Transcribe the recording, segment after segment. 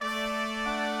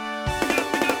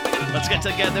Let's get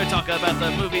together, talk about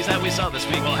the movies that we saw this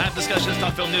week. We'll have discussions,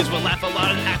 talk film news, we'll laugh a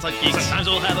lot and act like geeks. Sometimes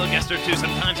we'll have a guest or two,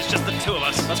 sometimes it's just the two of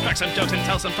us. Let's crack some jokes and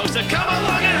tell some folks to come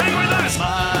along and hang with us.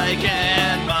 Mike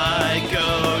and Mike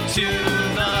go to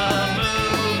the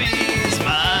movies.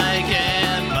 Mike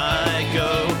and Mike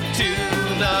go to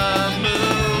the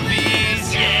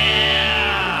movies.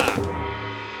 Yeah!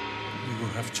 You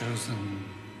have chosen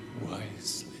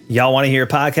wisely. Y'all want to hear a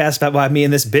podcast about why me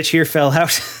and this bitch here fell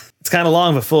out? It's kind of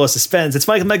long but full of suspense. It's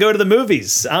Mike and Mike Go to the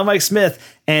Movies. I'm Mike Smith,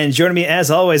 and joining me as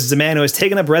always is a man who has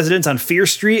taken up residence on Fear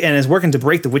Street and is working to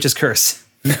break the witch's curse.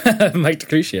 Mike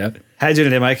DeCrucia. How you doing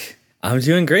today, Mike? I'm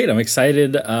doing great. I'm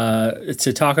excited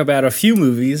to talk about a few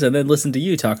movies and then listen to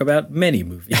you talk about many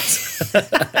movies.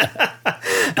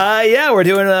 Yeah, we're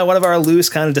doing one of our loose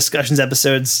kind of discussions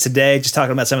episodes today, just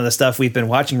talking about some of the stuff we've been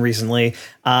watching recently.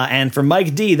 And for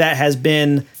Mike D, that has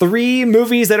been 3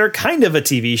 movies that are kind of a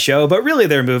TV show, but really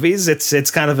they're movies. It's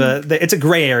kind of it's a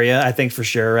gray area, I think, for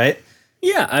sure, right?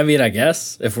 Yeah, I mean, I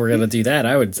guess if we're gonna do that,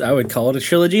 I would call it a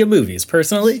trilogy of movies,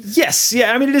 personally. Yes,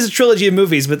 yeah. I mean, it is a trilogy of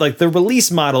movies, but like the release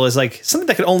model is like something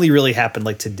that could only really happen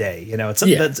like today. You know, it's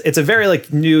something it's a very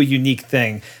like new, unique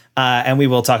thing. And we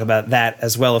will talk about that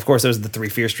as well. Of course, those are the 3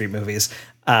 Fear Street movies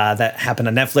that happened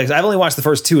on Netflix. I've only watched the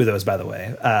first 2 of those, by the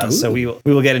way. So we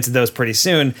will get into those pretty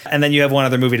soon. And then you have one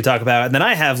other movie to talk about. And then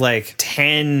I have like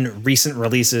 10 recent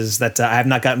releases that I have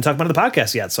not gotten to talk about on the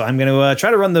podcast yet. So I'm going to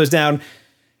try to run those down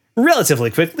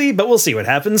relatively quickly, but we'll see what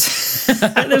happens.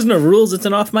 There's no rules. It's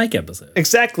an off-mic episode.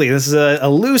 Exactly. This is a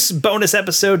loose bonus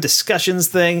episode discussions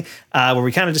thing where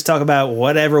we kind of just talk about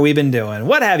whatever we've been doing.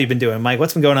 What have you been doing, Mike?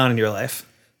 What's been going on in your life?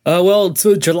 Well,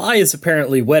 so July is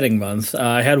apparently wedding month.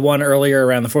 I had one earlier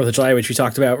around the 4th of July, which we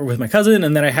talked about with my cousin,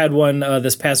 and then I had one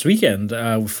this past weekend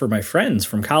for my friends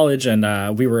from college, and I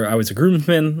was a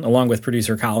groomsman, along with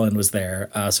producer Colin was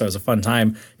there, so it was a fun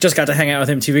time. Just got to hang out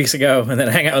with him 2 weeks ago, and then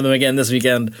hang out with him again this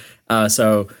weekend,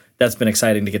 so that's been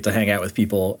exciting to get to hang out with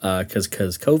people, because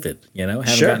COVID,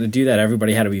 haven't gotten to do that.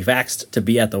 Everybody had to be vaxxed to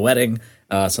be at the wedding.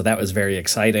 So that was very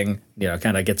exciting,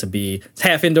 kind of get to be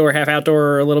half indoor, half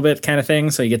outdoor a little bit kind of thing.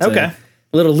 So you get to a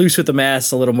little loose with the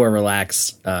mask, a little more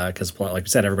relaxed because like I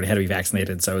said, everybody had to be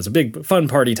vaccinated. So it was a big fun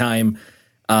party time,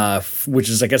 which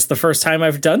is, I guess, the first time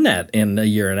I've done that in a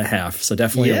year and a half. So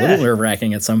definitely a little nerve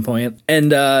wracking at some point.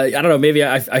 And I don't know, maybe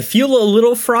I feel a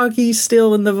little froggy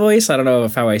still in the voice. I don't know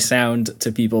how I sound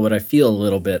to people, but I feel a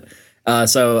little bit.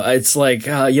 So it's like,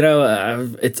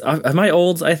 am I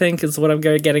old? I think is what I'm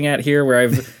getting at here, where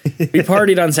we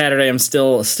partied on Saturday. I'm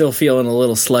still feeling a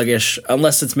little sluggish,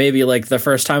 unless it's maybe like the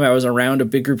first time I was around a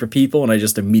big group of people and I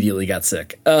just immediately got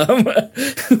sick,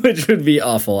 which would be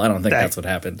awful. I don't think that's what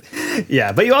happened.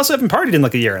 Yeah. But you also haven't partied in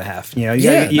like a year and a half, you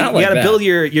got to build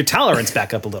your tolerance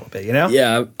back up a little bit,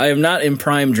 Yeah. I am not in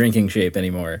prime drinking shape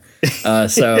anymore.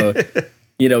 So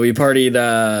we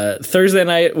partied Thursday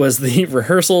night was the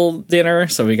rehearsal dinner,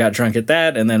 so we got drunk at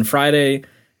that, and then Friday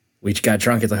we got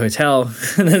drunk at the hotel,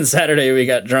 and then Saturday we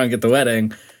got drunk at the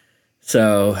wedding.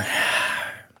 So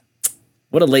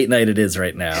what a late night it is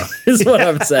right now, is what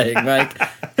I'm saying, Mike.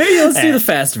 Maybe let's do the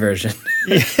fast version.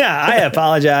 Yeah, I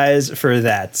apologize for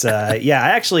that.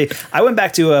 I went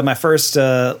back to my first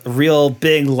real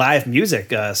big live music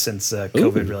since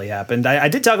COVID really happened. I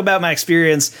did talk about my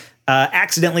experience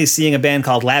accidentally seeing a band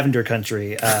called Lavender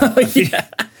Country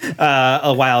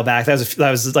a while back. That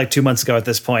was like 2 months ago at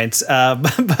this point. But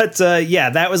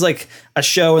that was like a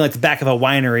show in like the back of a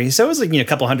winery. So it was like a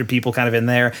couple hundred people kind of in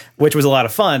there, which was a lot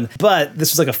of fun. But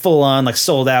this was like a full on like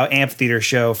sold out amphitheater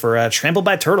show for Trampled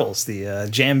by Turtles, the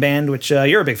jam band, which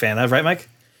you're a big fan of, right, Mike?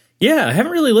 Yeah, I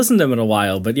haven't really listened to them in a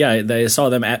while, but yeah, I saw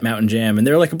them at Mountain Jam, and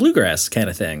they're like a bluegrass kind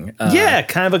of thing. Kind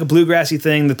of like a bluegrassy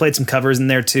thing. They played some covers in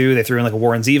there too. They threw in like a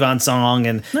Warren Zevon song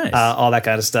and all that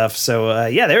kind of stuff. So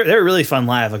they're really fun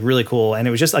live, like really cool. And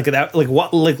it was just like that, like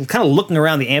kind of looking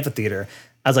around the amphitheater.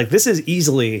 I was like, this is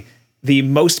easily the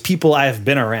most people I have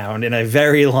been around in a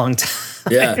very long time.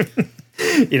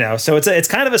 Yeah. So it's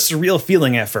kind of a surreal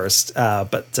feeling at first,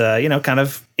 but kind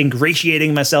of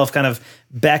ingratiating myself kind of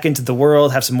back into the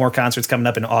world, have some more concerts coming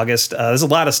up in August. There's a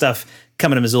lot of stuff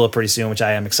coming to Missoula pretty soon, which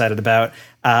I am excited about.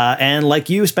 And like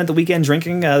you, spent the weekend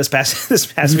drinking this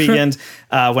past weekend.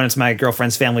 Went into my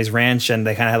girlfriend's family's ranch, and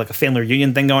they kind of had like a family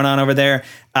reunion thing going on over there,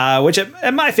 which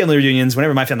at my family reunions,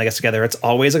 whenever my family gets together, it's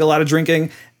always like a lot of drinking.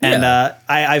 And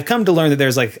I've come to learn that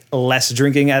there's like less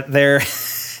drinking at their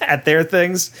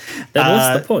things. Then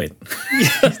what's the point?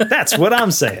 That's what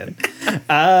I'm saying.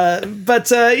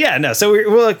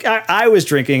 So I was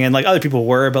drinking, and like other people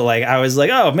were, but like I was like,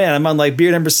 oh man, I'm on like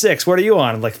beer number 6. What are you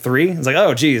on? I'm like 3. It's like,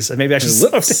 oh geez, maybe I should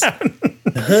slow down.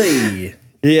 Hey.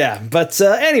 Yeah, but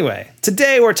anyway,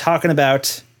 today we're talking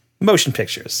about motion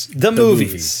pictures, the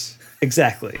movies.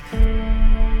 Exactly.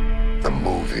 The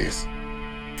movies.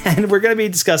 And we're going to be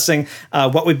discussing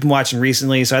what we've been watching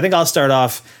recently. So I think I'll start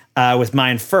off with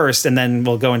mine first, and then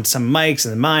we'll go into some Mike's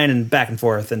and then mine and back and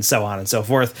forth and so on and so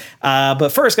forth. But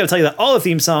first, got to tell you that all the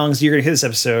theme songs you're going to hear this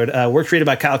episode were created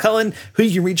by Kyle Cullen, who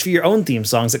you can reach for your own theme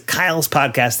songs at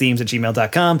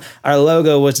kylespodcastthemes@gmail.com. Our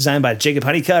logo was designed by Jacob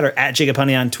Honeycutt, or at Jacob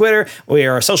Honey on Twitter.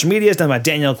 Our social media is done by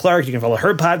Danielle Clark. You can follow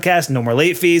her podcast, No More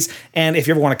Late Fees. And if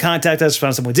you ever want to contact us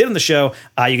from something we did on the show,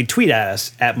 you can tweet at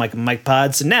us at Mike and Mike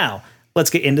Pod. So now, let's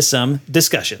get into some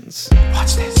discussions.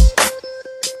 Watch this.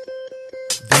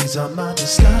 These are my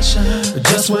discussions.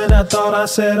 Just when I thought I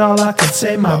said all I could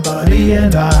say, my buddy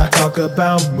and I talk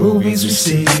about movies we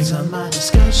see. These are my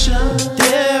discussions.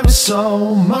 There is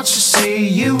so much to see,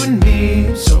 you and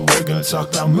me. So we're gonna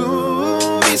talk about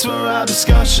movies for our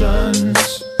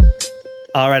discussions.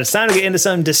 All right, it's time to get into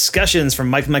some discussions from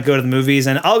Mike and Mike Go to the Movies,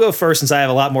 and I'll go first since I have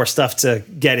a lot more stuff to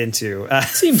get into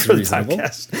Seems for the reasonable.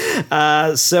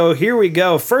 podcast. So here we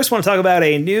go. First, want to talk about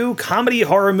a new comedy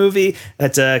horror movie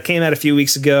that came out a few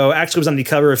weeks ago. Actually, was on the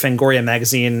cover of Fangoria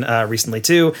magazine recently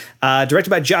too. Directed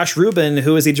by Josh Rubin,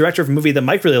 who is the director of a movie that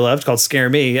Mike really loved called Scare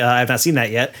Me. I have not seen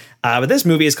that yet. But this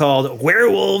movie is called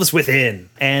Werewolves Within.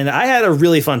 And I had a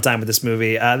really fun time with this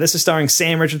movie. This is starring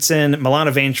Sam Richardson,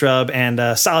 Milana Vaintrub, and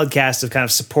a solid cast of kind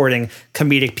of supporting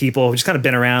comedic people who've just kind of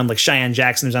been around, like Cheyenne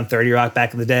Jackson, who's on 30 Rock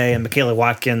back in the day, and Michaela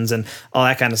Watkins, and all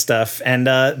that kind of stuff. And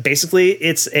basically,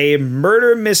 it's a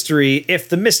murder mystery if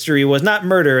the mystery was not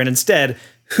murder, and instead,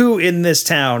 who in this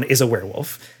town is a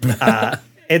werewolf?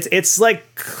 It's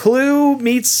like Clue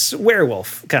meets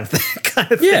werewolf kind of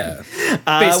thing. Yeah.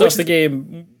 Based off the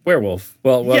game Werewolf.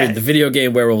 Well, Yeah. I mean, the video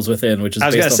game Werewolves Within, which is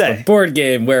was based gonna off say. the board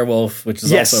game Werewolf, which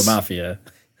is Yes. also Mafia.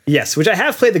 Yes, which I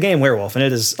have played the game Werewolf, and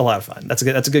it is a lot of fun. That's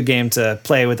a good game to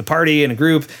play with a party and a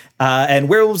group. And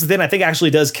Werewolves Within, I think,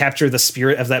 actually does capture the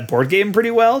spirit of that board game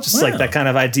pretty well. Just like Wow. that kind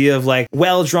of idea of like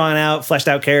well drawn out, fleshed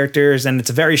out characters, and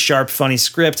it's a very sharp, funny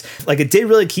script. Like it did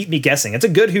really keep me guessing. It's a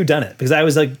good whodunit because I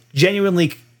was like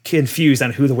genuinely confused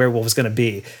on who the werewolf was going to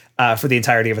be for the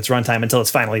entirety of its runtime until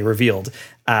it's finally revealed.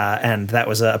 And that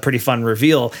was a pretty fun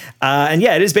reveal. And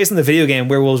yeah, it is based on the video game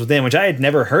Werewolves Within, which I had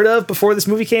never heard of before this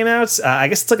movie came out. I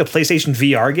guess it's like a PlayStation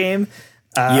VR game.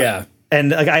 Yeah.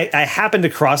 And like I happened to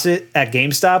cross it at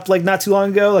GameStop like not too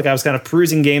long ago. Like I was kind of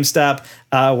perusing GameStop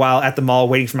while at the mall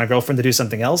waiting for my girlfriend to do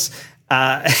something else.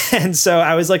 And so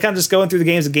I was like kind of just going through the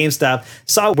games at GameStop,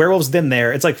 saw Werewolves Within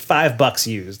there. It's like $5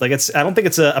 used. Like I don't think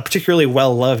it's a particularly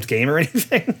well loved game or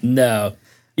anything. No.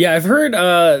 Yeah, I've heard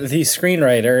the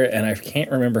screenwriter, and I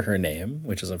can't remember her name,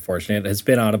 which is unfortunate, has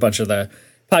been on a bunch of the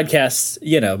podcasts,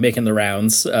 making the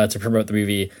rounds to promote the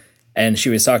movie. And she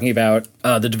was talking about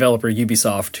the developer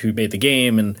Ubisoft who made the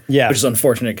game, and which is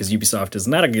unfortunate because Ubisoft is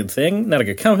not a good thing, not a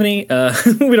good company.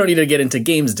 We don't need to get into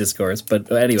games discourse,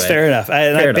 but anyway, Fair enough.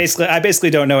 I basically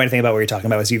don't know anything about what you're talking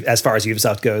about as far as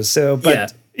Ubisoft goes. So,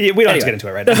 but we don't have to get into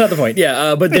it right now. That's not the point.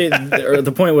 Yeah, but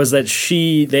the point was that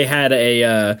they had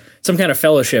a some kind of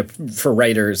fellowship for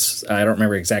writers. I don't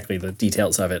remember exactly the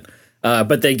details of it,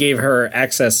 but they gave her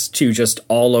access to just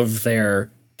all of their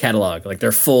catalog, like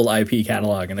their full IP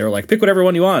catalog, and they were like, pick whatever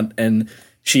one you want. And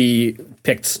she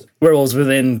picked Werewolves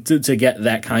Within to get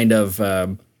that kind of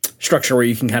structure where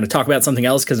you can kind of talk about something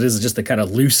else, because it is just the kind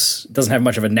of loose, doesn't have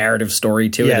much of a narrative story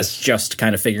to it. Yes. It's just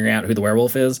kind of figuring out who the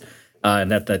werewolf is, and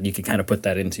that you can kind of put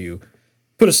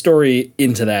a story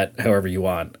into that however you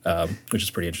want, which is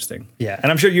pretty interesting. Yeah,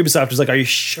 and I'm sure Ubisoft was like, "Are you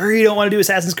sure you don't want to do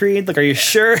Assassin's Creed? Like, are you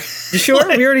sure? You sure?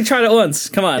 We already tried it once.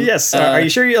 Come on. Yes. Are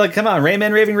you sure? You're like, come on,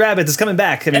 Rayman Raving Rabbids is coming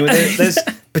back. I mean, there's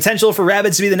potential for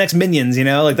Rabbids to be the next Minions.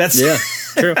 Like that's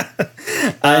True.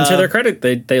 And to their credit,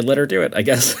 they let her do it, I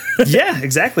guess. Yeah,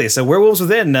 exactly. So Werewolves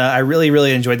Within, I really,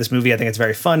 really enjoyed this movie. I think it's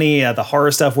very funny. The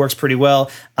horror stuff works pretty well.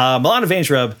 Milana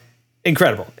Vaintrub,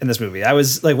 incredible in this movie. I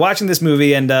was like watching this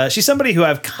movie, and she's somebody who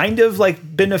I've kind of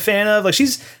like been a fan of. Like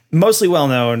she's mostly well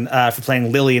known for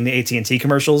playing Lily in the AT&T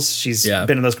commercials. She's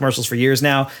been in those commercials for years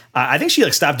now. I think she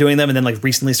like stopped doing them and then like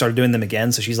recently started doing them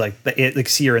again. So she's like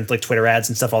see her in like Twitter ads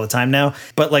and stuff all the time now.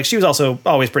 But like she was also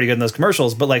always pretty good in those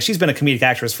commercials. But like she's been a comedic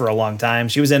actress for a long time.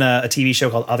 She was in a TV show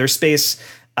called Other Space,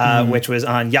 which was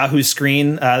on Yahoo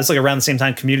Screen. This was like around the same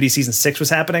time Community season 6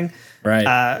 was happening. Right.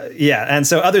 And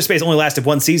so Other Space only lasted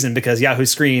one season because Yahoo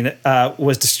Screen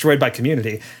was destroyed by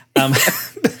Community.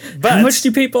 But how much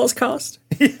do paintballs cost?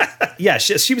 Yeah,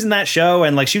 she was in that show,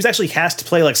 and like she was actually cast to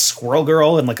play like Squirrel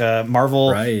Girl in like a Marvel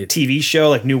TV show,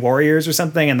 like New Warriors or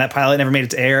something, and that pilot never made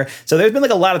it to air. So there's been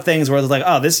like a lot of things where it's like,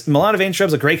 oh, this Milana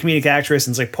Vaintrub's a great comedic actress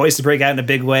and is like poised to break out in a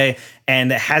big way,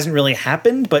 and it hasn't really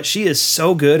happened, but she is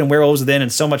so good in Werewolves Within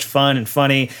and so much fun and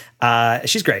funny.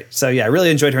 She's great. So yeah, I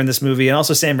really enjoyed her in this movie, and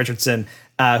also Sam Richardson,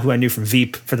 who I knew from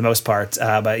Veep for the most part.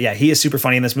 But yeah, he is super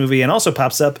funny in this movie, and also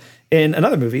pops up in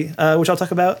another movie, which I'll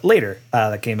talk about later,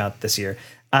 that came out this year.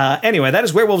 Anyway, that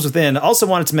is Werewolves Within. Also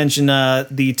wanted to mention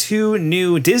the two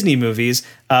new Disney movies,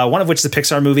 one of which is a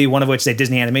Pixar movie, one of which is a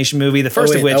Disney animation movie. The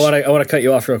first of which... I want to cut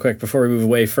you off real quick before we move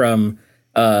away from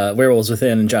Werewolves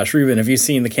Within and Josh Rubin. Have you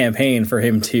seen the campaign for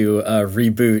him to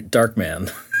reboot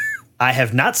Darkman? I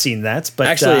have not seen that, but...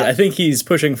 Actually, I think he's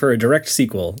pushing for a direct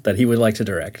sequel that he would like to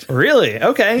direct. Really?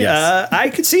 Okay. Yes. I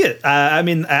could see it. I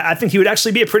mean, I think he would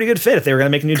actually be a pretty good fit if they were going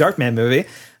to make a new Darkman movie.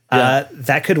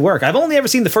 That could work. I've only ever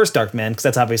seen the first Darkman because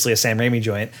that's obviously a Sam Raimi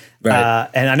joint. Right.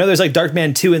 And I know there's like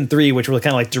Darkman 2 and 3, which were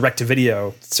kind of like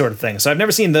direct-to-video sort of thing. So I've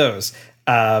never seen those.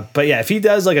 But yeah, if he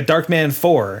does like a Darkman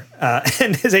 4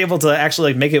 and is able to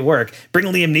actually like make it work, bring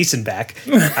Liam Neeson back,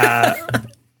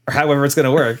 or however it's going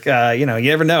to work, you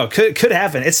never know. Could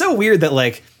happen. It's so weird that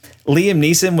like Liam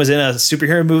Neeson was in a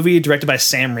superhero movie directed by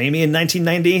Sam Raimi in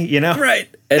 1990, Right.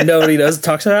 And nobody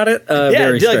talks about it?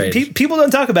 Very strange. People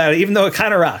don't talk about it, even though it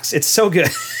kind of rocks. It's so good.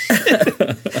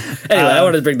 Anyway, I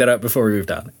wanted to bring that up before we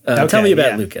moved on. Tell me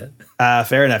about Luca.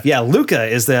 Fair enough. Yeah, Luca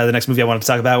is the next movie I wanted to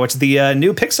talk about, which is the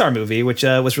new Pixar movie, which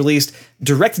was released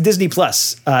direct to Disney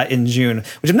Plus in June,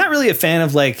 which I'm not really a fan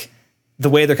of, like, the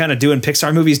way they're kind of doing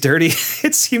Pixar movies dirty,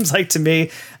 it seems like to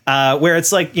me, where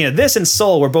it's like, this and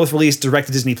Soul were both released direct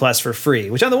to Disney Plus for free,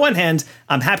 which on the one hand,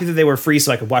 I'm happy that they were free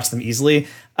so I could watch them easily.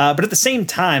 But at the same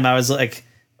time, I was like,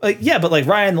 yeah, but like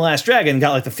Raya and the Last Dragon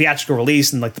got like the theatrical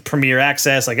release and like the premiere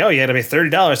access. Like, oh, you had to pay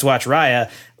 $30 to watch Raya.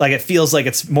 Like, it feels like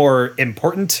it's more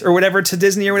important or whatever to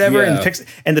Disney or whatever. Yeah.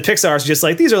 And the Pixar's just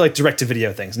like, these are like direct to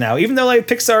video things now, even though like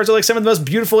Pixar's are like some of the most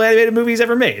beautiful animated movies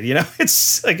ever made.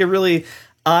 It's like a really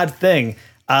odd thing.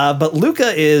 But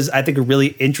Luca is, I think, a really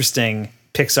interesting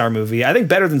Pixar movie. I think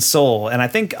better than Soul, and I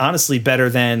think honestly better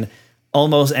than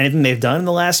almost anything they've done in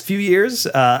the last few years.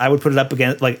 I would put it up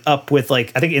with I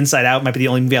think Inside Out might be the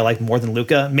only movie I like more than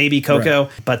Luca, maybe Coco.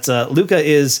 Right. But Luca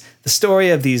is the story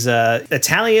of these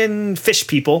Italian fish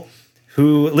people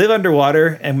who live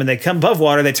underwater, and when they come above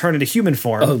water, they turn into human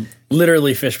form. Oh,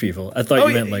 literally fish people. I thought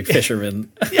you meant like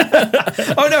fishermen.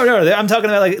 Oh, no. I'm talking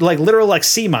about like literal like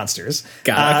sea monsters.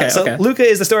 Got it. Okay. Luca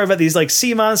is the story about these like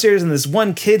sea monsters and this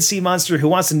one kid sea monster who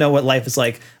wants to know what life is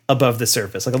like above the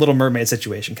surface, like a Little Mermaid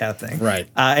situation kind of thing. Right.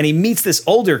 And he meets this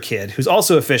older kid who's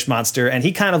also a fish monster, and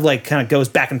he kind of goes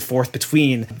back and forth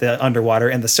between the underwater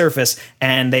and the surface,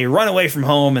 and they run away from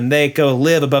home and they go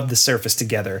live above the surface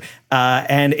together.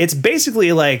 And it's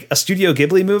basically like a Studio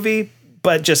Ghibli movie,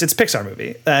 but just it's a Pixar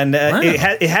movie. And wow.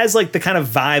 it has like the kind of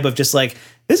vibe of just like,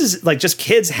 this is like just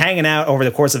kids hanging out over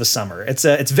the course of a summer. It's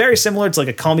very similar to like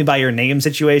a Call Me By Your Name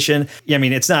situation. I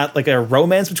mean, it's not like a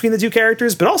romance between the two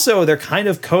characters, but also they're kind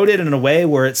of coded in a way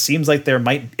where it seems like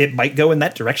it might go in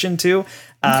that direction too.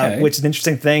 Which is an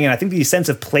interesting thing. And I think the sense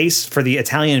of place for the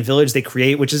Italian village they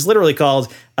create, which is literally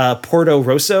called Porto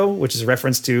Rosso, which is a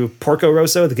reference to Porco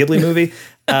Rosso, the Ghibli movie.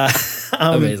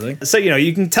 Amazing. So,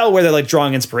 you can tell where they're like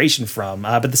drawing inspiration from,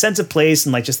 but the sense of place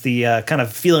and like just the kind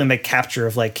of feeling they capture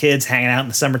of like kids hanging out in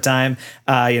the summertime,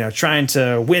 trying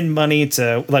to win money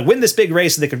to like win this big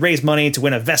race so they could raise money to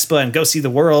win a Vespa and go see the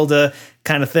world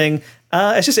kind of thing.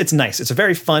 It's nice. It's a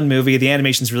very fun movie. The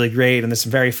animation's really great, and there's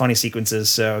some very funny sequences.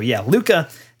 So yeah, Luca,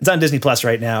 it's on Disney Plus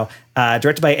right now,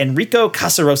 directed by Enrico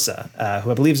Casarosa,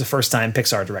 who I believe is a first-time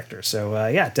Pixar director. So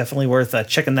definitely worth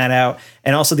checking that out.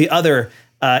 And also the other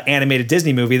animated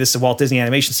Disney movie, this is Walt Disney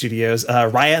Animation Studios,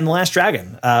 Raya and the Last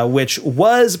Dragon, which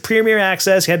was premiere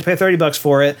access. You had to pay $30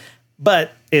 for it,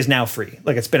 but is now free.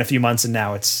 Like, it's been a few months and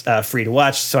now it's free to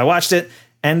watch. So I watched it,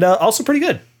 and also pretty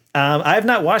good. I have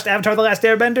not watched Avatar: The Last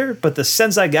Airbender, but the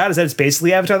sense I got is that it's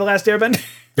basically Avatar: The Last Airbender.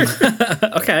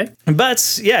 Okay.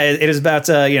 But yeah, it is about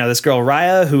this girl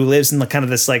Raya who lives in kind of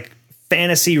this like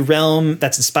fantasy realm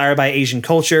that's inspired by Asian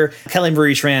culture. Kelly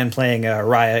Marie Tran playing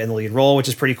Raya in the lead role, which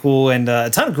is pretty cool, and a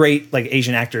ton of great like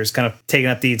Asian actors kind of taking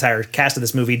up the entire cast of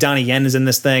this movie. Donnie Yen is in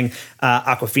this thing.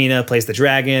 Awkwafina plays the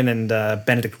dragon, and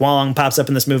Benedict Wong pops up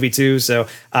in this movie too. So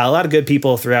a lot of good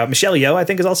people throughout. Michelle Yeoh, I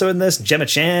think, is also in this. Gemma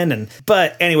Chan,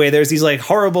 but anyway, there's these like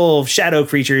horrible shadow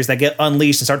creatures that get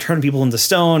unleashed and start turning people into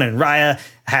stone, and Raya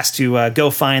has to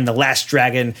go find the last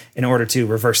dragon in order to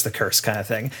reverse the curse, kind of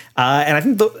thing. And I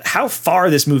think how far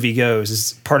this movie goes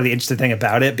is part of the interesting thing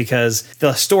about it, because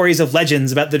the stories of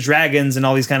legends about the dragons and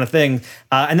all these kind of things,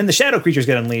 and then the shadow creatures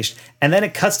get unleashed, and then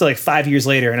it cuts to like 5 years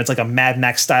later, and it's like a Mad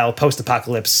Max style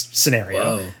post-apocalypse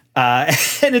scenario. Whoa.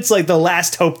 And it's like the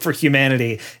last hope for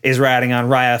humanity is riding on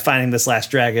Raya finding this last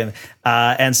dragon.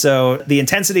 And so the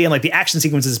intensity and like the action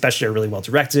sequences especially are really well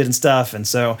directed and stuff. And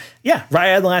so, yeah,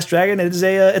 Raya and the Last Dragon, it's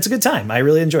a good time. I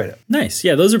really enjoyed it. Nice.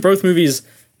 Yeah, those are both movies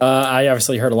I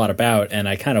obviously heard a lot about, and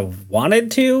I kind of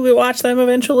wanted to watch them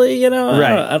eventually, you know?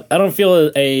 Right. I don't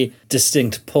feel a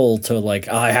distinct pull to like,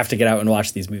 I have to get out and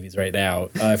watch these movies right now.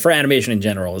 For animation in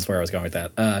general is where I was going with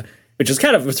that. Which is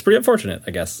it's pretty unfortunate,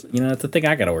 I guess. You know, it's a thing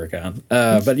I got to work on.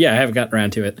 But yeah, I haven't gotten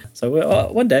around to it.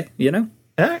 So one day, you know?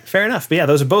 All right, fair enough. But yeah,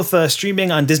 those are both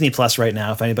streaming on Disney Plus right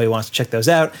now, if anybody wants to check those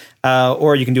out.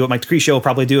 Or you can do what Mike DeCrisio will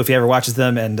probably do if he ever watches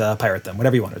them and pirate them,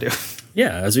 whatever you want to do.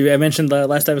 Yeah, as I mentioned the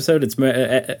last episode, it's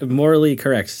morally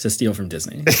correct to steal from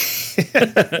Disney.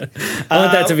 I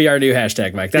want that to be our new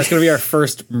hashtag, Mike. That's going to be our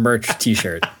first merch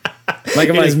t-shirt. Mike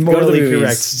and It Mike, is go to the morally movies.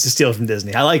 correct to steal from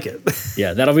Disney. I like it.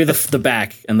 Yeah, that'll be the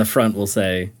back, and the front will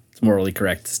say it's morally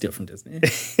correct to steal from Disney.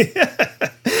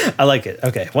 I like it.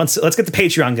 Okay, let's get the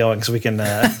Patreon going so we can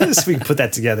put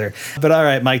that together. But all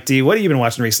right, Mike D, what have you been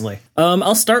watching recently?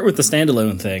 I'll start with the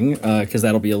standalone thing because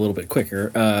that'll be a little bit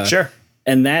quicker. Sure.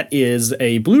 And that is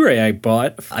a Blu-ray I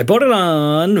bought. I bought it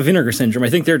on Vinegar Syndrome. I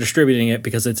think they're distributing it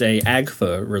because it's a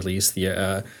AGFA release,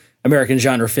 the American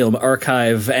Genre Film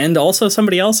Archive, and also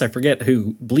somebody else, I forget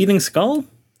who, Bleeding Skull? Does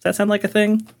that sound like a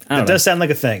thing? It does sound like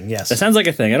a thing, yes. That sounds like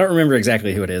a thing. I don't remember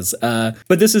exactly who it is.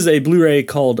 But this is a Blu-ray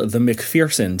called The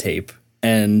McPherson Tape.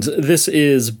 And this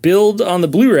is billed on the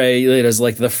Blu-ray as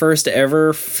like the first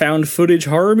ever found footage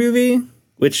horror movie,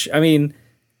 which, I mean,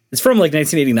 it's from like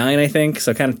 1989, I think.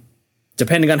 So kind of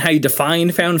depending on how you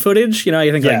define found footage, you know, I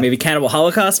think like maybe Cannibal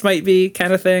Holocaust might be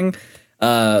kind of thing,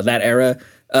 that era.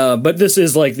 But this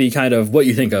is like the kind of what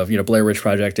you think of, you know, Blair Witch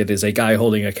Project. It is a guy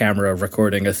holding a camera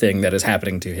recording a thing that is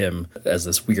happening to him as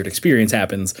this weird experience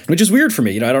happens, which is weird for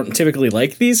me. You know, I don't typically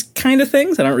like these kind of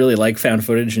things. I don't really like found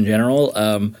footage in general.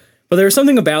 But there's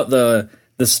something about the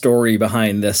story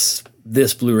behind this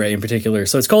Blu-ray in particular.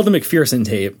 So it's called The McPherson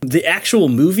Tape. The actual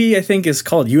movie, I think, is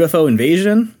called UFO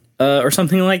Invasion. Or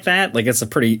something like that. Like it's a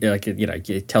pretty, like, you know,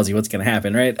 it tells you what's going to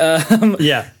happen, right?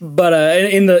 Yeah. But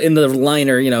in the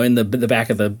liner, you know, in the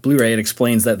back of the Blu-ray, it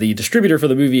explains that the distributor for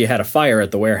the movie had a fire at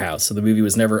the warehouse, so the movie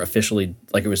was never officially,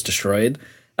 like, it was destroyed.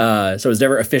 So it was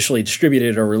never officially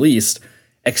distributed or released,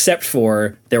 except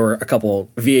for there were a couple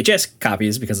VHS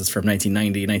copies because it's from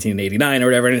 1990, 1989 or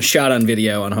whatever, and it's shot on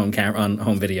video on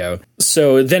home video.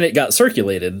 So then it got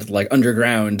circulated like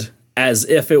underground, as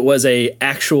if it was a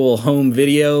actual home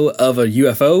video of a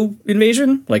UFO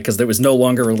invasion, like, because it was no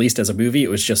longer released as a movie. It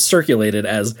was just circulated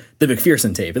as the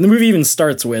McPherson Tape. And the movie even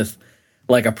starts with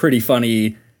like a pretty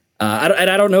funny,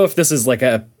 I don't know if this is like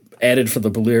a added for the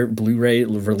Blu-ray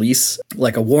release,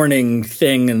 like a warning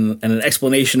thing and an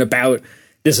explanation about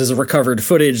this is a recovered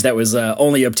footage that was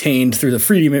only obtained through the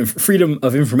Freedom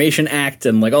of Information Act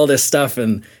and like all this stuff.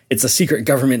 And it's a secret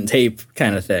government tape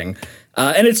kind of thing.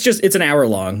 And it's an hour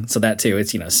long. So that too,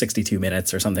 it's, you know, 62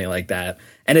 minutes or something like that.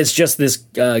 And it's just this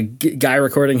guy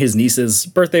recording his niece's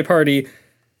birthday party,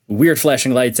 weird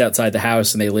flashing lights outside the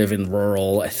house. And they live in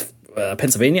rural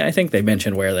Pennsylvania, I think. They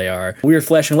mention where they are. Weird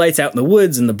flashing lights out in the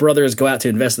woods. And the brothers go out to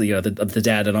investigate, you know, the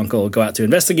dad and uncle go out to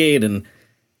investigate. And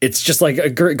it's just like a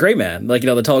gray man, like, you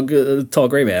know, the tall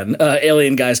gray man.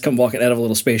 Alien guys come walking out of a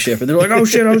little spaceship and they're like, oh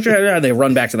shit. And they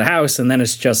run back to the house. And then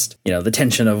it's just, you know, the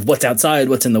tension of what's outside,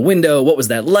 what's in the window, what was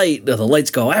that light? The lights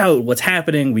go out. What's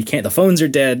happening? The phones are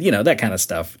dead, you know, that kind of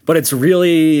stuff. But it's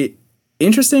really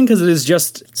interesting because it is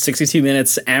just 62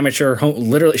 minutes, amateur,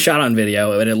 literally shot on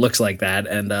video. And it looks like that.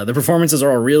 And the performances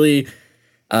are all really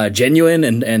genuine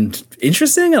and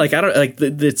interesting. Like, I don't like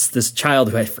it's this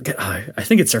child who I forget. I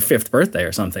think it's her 5th birthday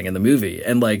or something in the movie,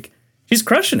 and like she's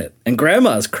crushing it, and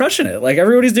grandma's crushing it. Like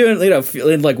everybody's doing, you know,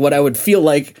 feeling like what I would feel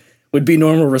like would be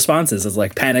normal responses is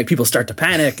like panic. People start to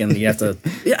panic, and you have to.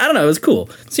 Yeah, I don't know. It was cool.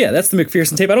 So yeah, that's the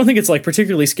McPherson Tape. I don't think it's like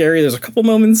particularly scary. There's a couple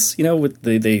moments, you know, with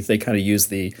they kind of use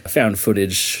the found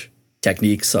footage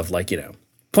techniques of like, you know,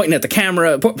 pointing at the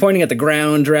camera, pointing at the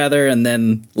ground rather, and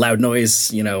then loud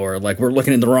noise, you know, or like we're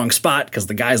looking in the wrong spot because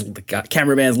the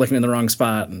cameraman's looking in the wrong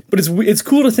spot. But it's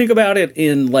cool to think about it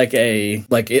in like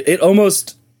it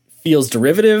almost feels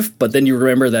derivative, but then you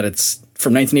remember that it's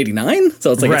from 1989,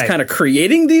 so it's like It's kind of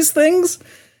creating these things.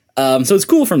 So it's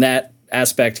cool from that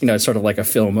aspect. You know, it's sort of like a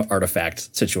film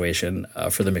artifact situation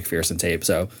for the McPherson Tape.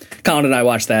 So Colin and I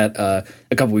watched that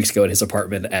a couple weeks ago at his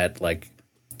apartment at like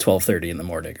 12:30 in the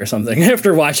morning or something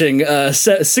after watching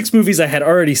 6 movies I had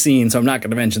already seen, so I'm not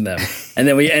going to mention them. And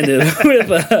then we ended with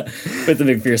the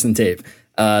McPherson tape.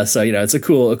 So it's a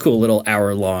cool little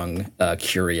hour-long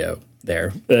curio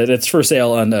there. It's for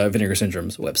sale on Vinegar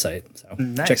Syndrome's website. So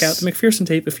Nice. Check out the McPherson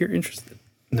tape if you're interested.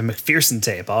 The McPherson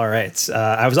tape. All right.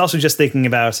 I was also just thinking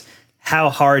about how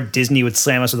hard Disney would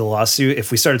slam us with a lawsuit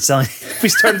if we started selling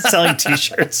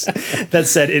T-shirts that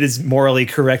said it is morally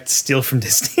correct to steal from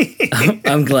Disney.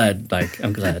 I'm glad, Mike.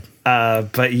 I'm glad.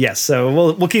 But yes,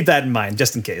 so we'll keep that in mind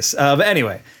just in case. But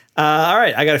anyway. All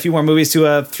right, I got a few more movies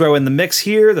to throw in the mix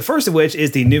here. The first of which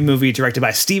is the new movie directed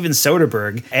by Steven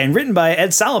Soderbergh and written by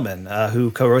Ed Solomon,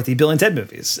 who co-wrote the Bill and Ted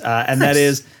movies. And that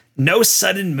is No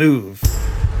Sudden Move.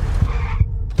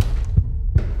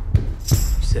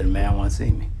 You said a man wants to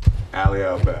see me. Alley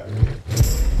out back.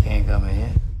 Can't come in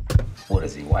here. What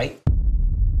is he, white?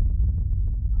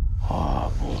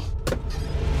 Oh, boy.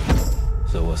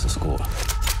 So what's the score?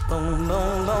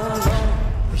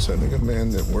 We're sending a man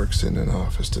that works in an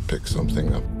office to pick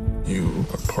something up. You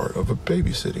are part of a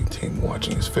babysitting team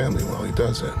watching his family while he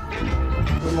does it.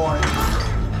 Good morning.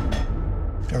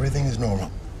 Everything is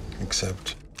normal,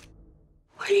 except...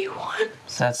 What do you want?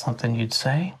 Is that something you'd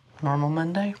say? Normal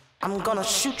Monday? I'm gonna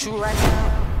shoot you right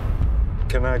now.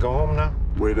 Can I go home now?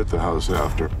 Wait at the house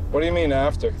after. What do you mean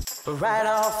after? Right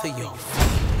off of your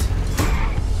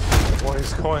What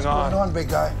is going on? on, big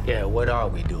guy? Yeah, what are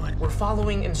we doing? We're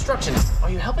following instructions. Are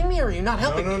you helping me or are you not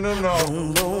helping me? No.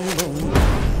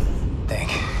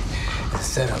 Thank you.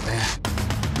 Set up, man.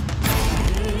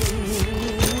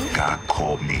 God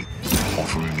called me,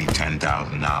 offering me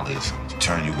 $10,000 to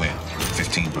turn you in.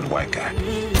 15 for the white guy.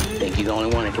 Think you're the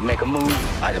only one that can make a move?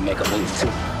 I can make a move, too.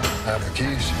 Have the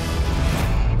keys.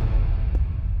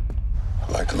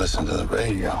 I like to listen to the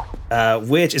radio.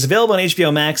 Which is available on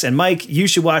HBO Max. And Mike, you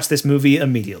should watch this movie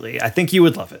immediately. I think you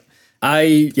would love it.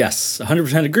 Yes,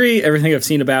 100% agree. Everything I've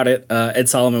seen about it. Ed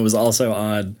Solomon was also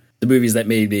on The Movies That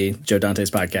Made Me, Joe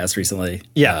Dante's podcast recently.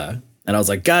 Yeah. And I was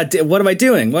like, God, what am I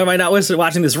doing? Why am I not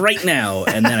watching this right now?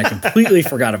 And then I completely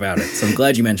forgot about it. So I'm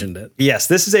glad you mentioned it. Yes,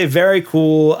 this is a very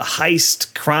cool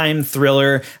heist crime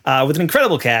thriller with an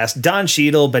incredible cast. Don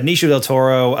Cheadle, Benicio del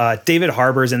Toro, David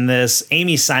Harbour's in this.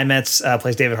 Amy Seimetz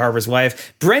plays David Harbour's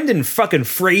wife. Brendan fucking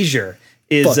Fraser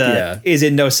is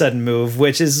in No Sudden Move,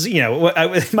 which is,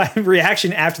 my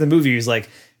reaction after the movie was like,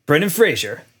 Brendan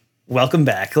Fraser, welcome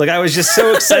back. Like, I was just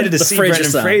so excited to see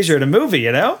Brendan Fraser in a movie,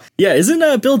 Yeah,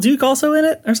 isn't Bill Duke also in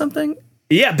it or something?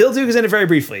 Yeah, Bill Duke is in it very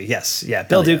briefly. Yes, yeah,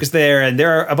 Bill Duke is there, and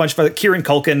there are a bunch of other. Kieran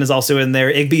Culkin is also in there.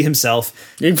 Igby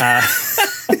himself. He's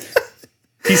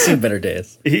seen better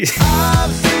days.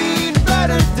 I've seen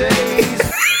better days.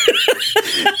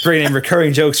 Bringing in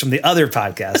recurring jokes from the other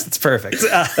podcast. It's perfect.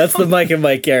 That's the Mike and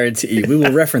Mike guarantee. We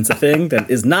will reference a thing that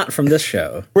is not from this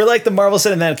show. We're like the Marvel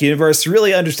Cinematic Universe. To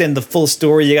really understand the full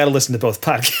story, you got to listen to both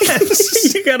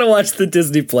podcasts. You got to watch the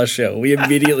Disney Plus show. We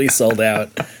immediately sold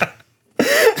out.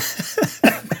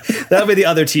 That'll be the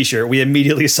other t-shirt. We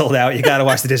immediately sold out. You got to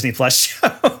watch the Disney Plus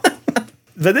show.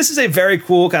 But this is a very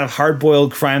cool kind of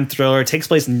hard-boiled crime thriller. It takes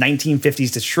place in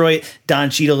 1950s Detroit. Don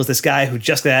Cheadle is this guy who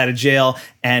just got out of jail,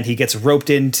 and he gets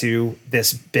roped into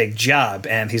this big job.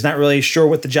 And he's not really sure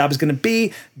what the job is going to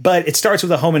be, but it starts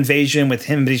with a home invasion with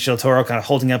him and Benicio del Toro kind of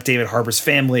holding up David Harbour's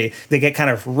family. They get kind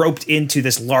of roped into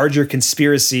this larger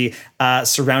conspiracy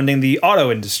surrounding the auto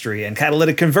industry and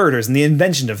catalytic converters and the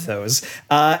invention of those.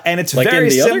 And it's like very in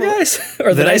the similar. Other guys?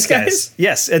 Or the Nice Guys?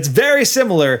 Yes, it's very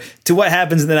similar to what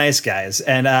happens in The Nice Guys.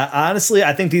 And honestly,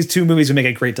 I think these two movies would make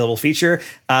a great double feature.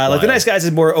 Like The Nice Guys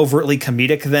is more overtly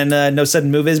comedic than No Sudden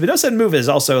Move is, but No Sudden Move is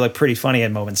also like pretty funny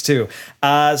in moments too.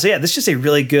 So yeah, this is just a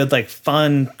really good, like,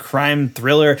 fun crime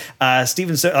thriller. I think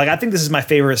this is my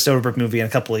favorite Soderbergh movie in a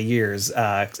couple of years.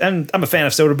 And I'm a fan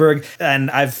of Soderbergh,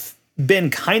 and I've been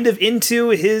kind of into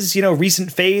his,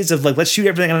 recent phase of like, let's shoot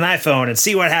everything on an iPhone and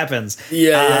see what happens.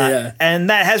 Yeah. And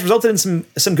that has resulted in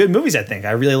some good movies, I think.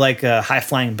 I really like High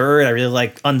Flying Bird. I really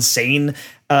like Unsane.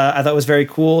 I thought was very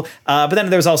cool. But then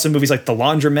there was also movies like The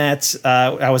Laundromat.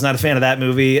 I was not a fan of that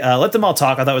movie. Let Them All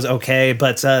Talk, I thought was okay.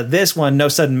 But this one, No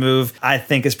Sudden Move, I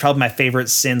think is probably my favorite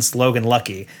since Logan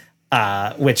Lucky,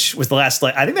 which was the last,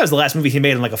 I think that was the last movie he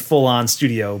made in like a full-on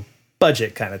studio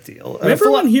budget kind of deal.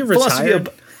 Remember when he retired?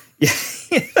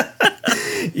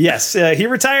 Yes, he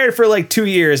retired for like 2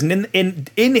 years, and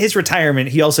in his retirement,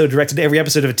 he also directed every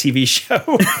episode of a TV show,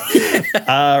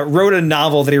 wrote a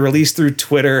novel that he released through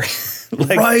Twitter.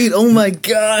 Right? Oh my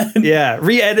god! Yeah,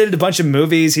 re-edited a bunch of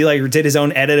movies. He like did his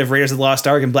own edit of Raiders of the Lost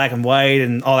Ark in black and white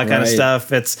and all that kind of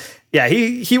stuff. Yeah,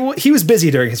 he was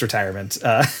busy during his retirement,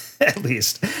 at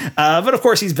least. But of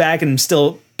course, he's back and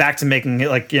still back to making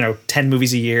 10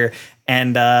 movies a year.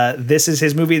 And this is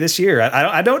his movie this year.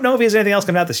 I don't know if he has anything else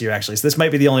coming out this year, actually. So this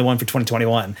might be the only one for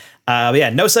 2021. But yeah,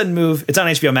 No Sudden Move. It's on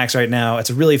HBO Max right now. It's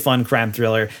a really fun crime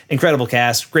thriller. Incredible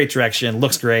cast, great direction,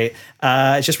 looks great.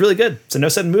 It's just really good. So No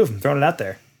Sudden Move. I'm throwing it out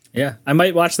there. Yeah, I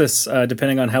might watch this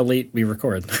depending on how late we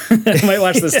record. I might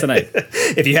watch this tonight.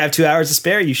 If you have 2 hours to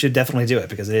spare, you should definitely do it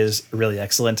because it is really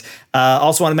excellent.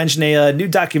 Also want to mention a new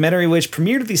documentary which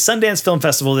premiered at the Sundance Film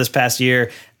Festival this past year.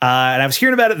 And I was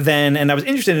hearing about it then, and I was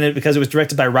interested in it because it was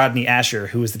directed by Rodney Asher,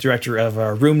 who was the director of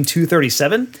Room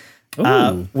 237.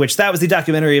 Which that was the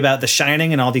documentary about The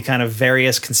Shining and all the kind of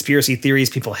various conspiracy theories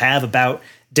people have about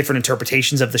different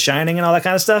interpretations of The Shining and all that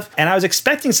kind of stuff. And I was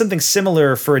expecting something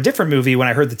similar for a different movie when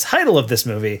I heard the title of this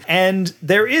movie. And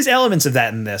there is elements of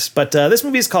that in this, but this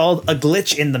movie is called A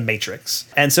Glitch in the Matrix.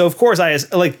 And so, of course,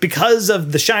 because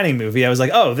of The Shining movie, I was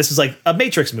like, oh, this is like a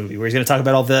Matrix movie where he's going to talk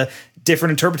about all the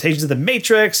different interpretations of the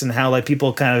Matrix and how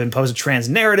people kind of impose a trans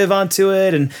narrative onto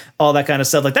it and all that kind of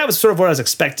stuff. That was sort of what I was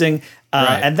expecting.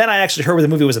 Right. And then I actually heard what the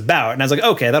movie was about, and I was like,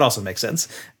 okay, that also makes sense.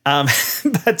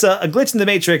 But A Glitch in the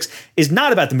Matrix is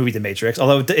not about the movie The Matrix,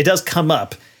 although it does come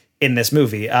up in this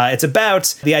movie. It's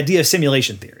about the idea of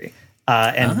simulation theory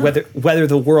and whether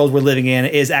the world we're living in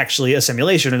is actually a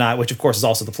simulation or not, which, of course, is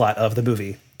also the plot of the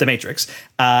movie The Matrix,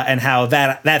 and how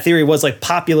that theory was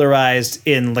popularized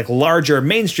in larger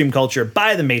mainstream culture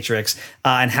by The Matrix,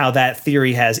 and how that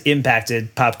theory has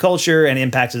impacted pop culture and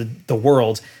impacted the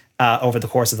world over the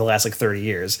course of the last 30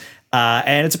 years.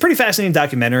 And it's a pretty fascinating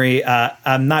documentary.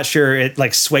 I'm not sure it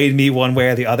swayed me one way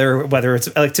or the other, whether it's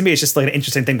to me, it's just an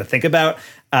interesting thing to think about,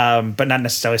 but not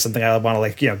necessarily something I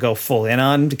want to go full in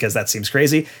on because that seems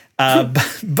crazy.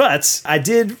 But I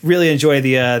did really enjoy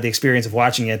the experience of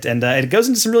watching it, and it goes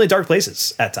into some really dark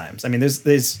places at times. I mean,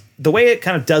 there's the way it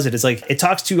kind of does it is it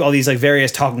talks to all these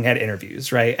various talking head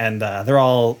interviews, right? And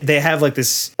they have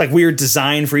this weird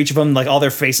design for each of them, all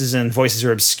their faces and voices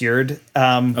are obscured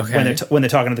when they're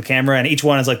talking to the camera, and each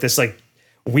one is this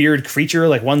weird creature,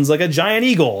 one's a giant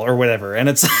eagle or whatever, and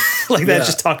it's that's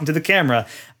just talking to the camera,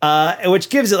 which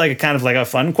gives it a kind of a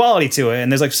fun quality to it,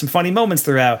 and there's some funny moments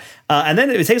throughout, and then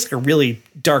it takes a really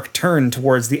dark turn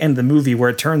towards the end of the movie where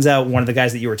it turns out one of the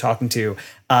guys that you were talking to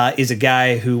is a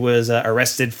guy who was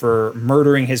arrested for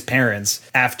murdering his parents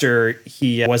after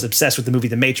he was obsessed with the movie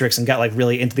The Matrix and got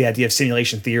really into the idea of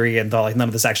simulation theory and thought none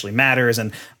of this actually matters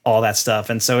and all that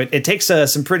stuff. And so it takes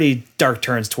some pretty dark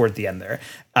turns toward the end there,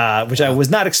 which I was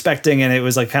not expecting, and it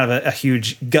was kind of a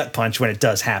huge gut punch when it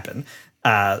does happen.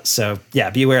 So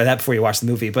yeah, be aware of that before you watch the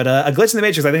movie. But A Glitch in the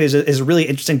Matrix, I think, is a really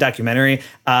interesting documentary.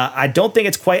 I don't think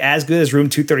it's quite as good as Room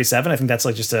 237. I think that's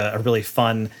just a really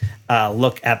fun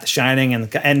look at The Shining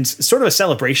and sort of a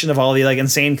celebration of all the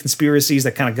insane conspiracies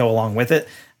that kind of go along with it.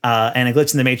 And A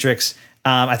Glitch in the Matrix,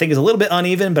 I think, is a little bit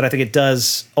uneven, but I think it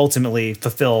does ultimately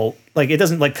fulfill. It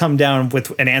doesn't come down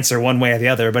with an answer one way or the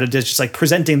other, but it is just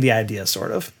presenting the idea,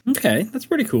 sort of. Okay, that's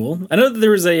pretty cool. I know that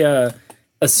there was a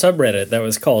subreddit that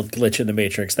was called Glitch in the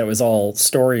Matrix that was all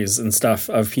stories and stuff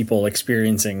of people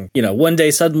experiencing, one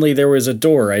day suddenly there was a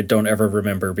door I don't ever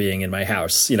remember being in my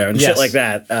house, and shit like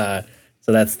that.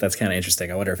 So that's kind of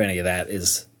interesting. I wonder if any of that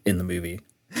is in the movie.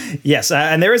 Yes,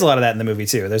 and there is a lot of that in the movie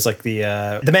too. There's the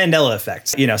Mandela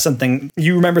effect. Something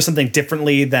you remember something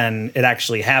differently than it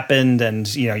actually happened,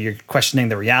 and you're questioning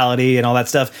the reality and all that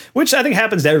stuff, which I think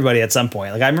happens to everybody at some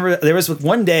point. I remember there was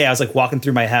one day I was walking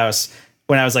through my house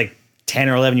when I was 10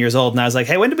 or 11 years old, and I was like,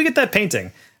 hey, when did we get that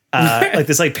painting?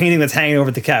 This painting that's hanging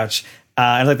over the couch.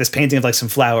 And this painting of some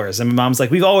flowers. And my mom's like,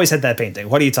 we've always had that painting.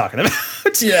 What are you talking about?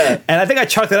 Yeah. And I think I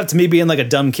chalked that up to me being a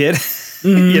dumb kid,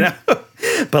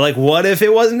 But what if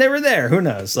it wasn't ever there? Who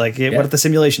knows? What if the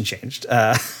simulation changed?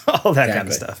 All that kind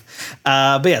of stuff.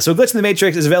 But yeah, so Glitch in the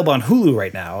Matrix is available on Hulu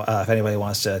right now, if anybody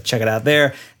wants to check it out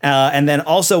there. And then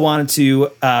also wanted to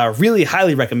really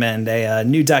highly recommend a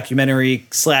new documentary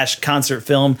 / concert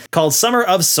film called Summer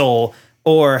of Soul,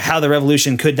 or How the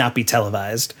Revolution Could Not Be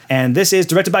Televised. And this is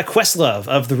directed by Questlove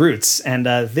of The Roots. And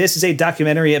this is a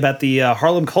documentary about the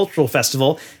Harlem Cultural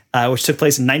Festival, which took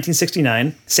place in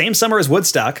 1969, same summer as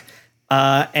Woodstock.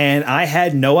 And I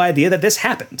had no idea that this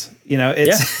happened. Never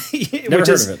heard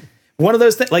of it. One of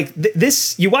those things,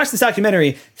 this, you watch this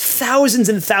documentary, thousands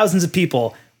and thousands of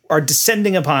people are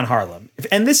descending upon Harlem.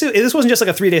 And this wasn't just a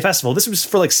 3-day festival. This was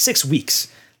for 6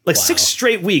 weeks. 6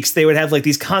 straight weeks, they would have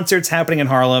these concerts happening in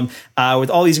Harlem with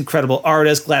all these incredible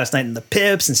artists, Gladys Knight and the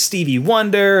Pips and Stevie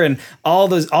Wonder and all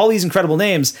these incredible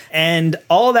names. And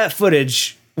all that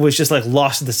footage was just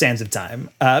lost to the sands of time.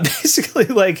 Basically,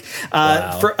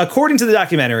 according to the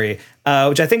documentary,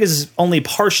 which I think is only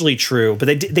partially true, but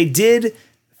they did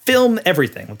film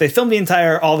everything. They filmed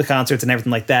all the concerts and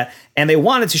everything like that, and they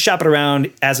wanted to shop it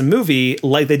around as a movie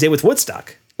like they did with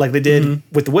Woodstock. Like they did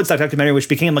with the Woodstock documentary, which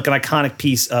became like an iconic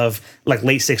piece of like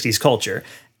late 60s culture.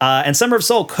 And Summer of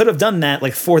Soul could have done that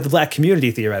like for the black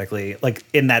community, theoretically, like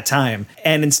in that time.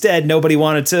 And instead, nobody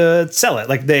wanted to sell it.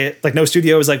 Like no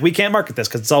studio was like, we can't market this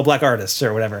because it's all black artists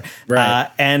or whatever. Right.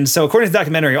 And so according to the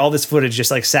documentary, all this footage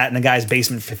just like sat in a guy's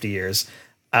basement for 50 years.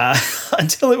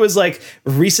 Until it was like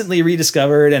recently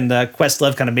rediscovered, and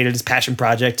Questlove kind of made it his passion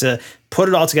project to put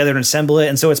it all together and assemble it.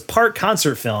 And so it's part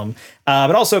concert film,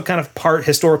 but also kind of part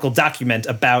historical document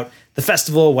about the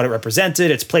festival, what it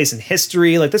represented, its place in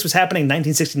history. Like this was happening in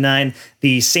 1969,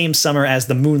 the same summer as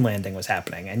the moon landing was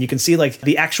happening. And you can see like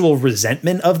the actual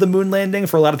resentment of the moon landing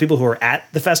for a lot of people who are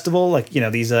at the festival. Like,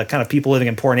 these kind of people living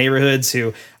in poor neighborhoods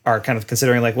who are kind of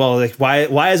considering like, well, like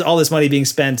why is all this money being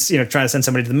spent, trying to send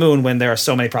somebody to the moon when there are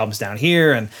so many problems down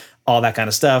here and all that kind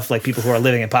of stuff. Like people who are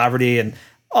living in poverty and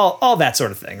all that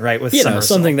sort of thing, right? With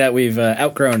something that we've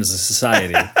outgrown as a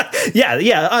society.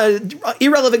 Yeah.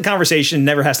 Irrelevant conversation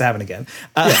never has to happen again.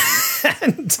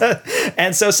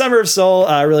 And so Summer of Soul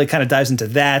really kind of dives into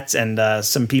that, and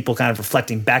some people kind of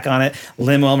reflecting back on it.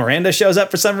 Lin-Manuel Miranda shows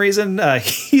up for some reason.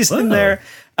 He's in there.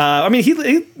 He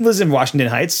lives in Washington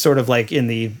Heights, sort of like in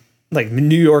the like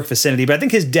New York vicinity, but I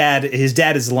think his dad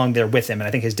is along there with him, and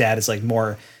I think his dad is like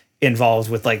more involved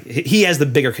with like he has the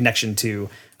bigger connection to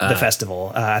the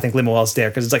festival. I think Lin-Manuel's there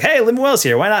because it's like, hey, Lin-Manuel's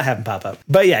here. Why not have him pop up?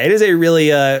 But yeah, it is a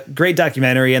really great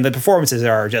documentary, and the performances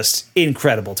are just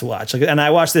incredible to watch. Like, and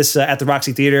I watched this at the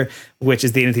Roxy Theater, which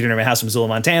is the Indian theater near my house in Missoula,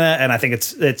 Montana, and I think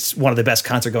it's one of the best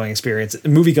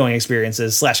movie going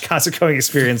experiences / concert going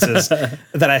experiences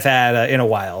that I've had in a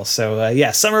while. So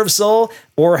Summer of Soul,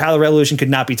 or How the Revolution Could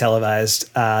Not Be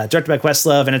Televised, directed by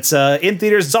Questlove, and it's in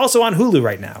theaters. It's also on Hulu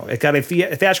right now. It got a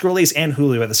theatrical release and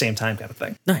Hulu at the same time, kind of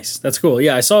thing. Nice, that's cool.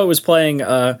 Yeah, I saw it was playing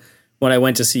when I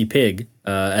went to see Pig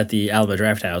at the Alamo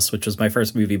Drafthouse, which was my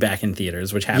first movie back in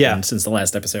theaters, which happened since the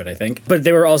last episode, I think. But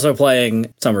they were also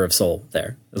playing Summer of Soul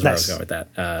there, is where I was going with that.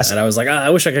 And I was like, I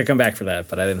wish I could come back for that,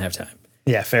 but I didn't have time.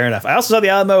 Yeah, fair enough. I also saw the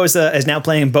Alamo is now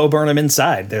playing Bo Burnham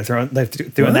Inside. They're doing that.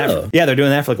 They're doing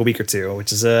that for like a week or two,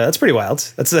 which is that's pretty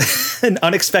wild. That's an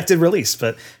unexpected release,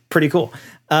 but pretty cool.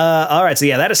 All right, so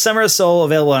that is Summer of Soul,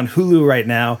 available on Hulu right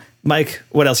now. Mike,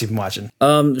 what else you been watching?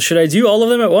 Should I do all of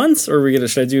them at once, or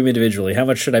should I do them individually? How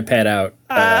much should I pad out?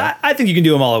 I think you can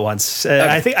do them all at once. Okay.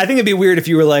 I think it'd be weird if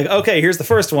you were like, okay, here's the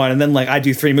first one, and then like I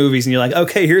do 3 movies, and you're like,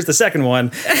 okay, here's the second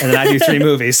one, and then I do 3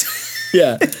 movies.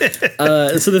 Yeah.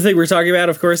 So the thing we're talking about,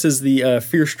 of course, is the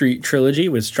Fear Street trilogy,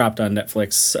 which dropped on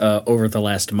Netflix over the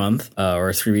last month,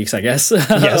 or 3 weeks, I guess.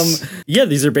 Yes.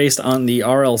 These are based on the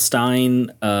R.L.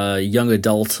 Stine young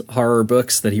adult horror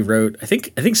books that he wrote. I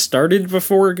think started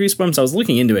before Goosebumps. I was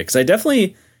looking into it because I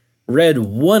definitely read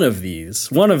one of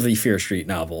the Fear Street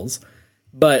novels,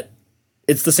 but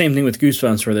it's the same thing with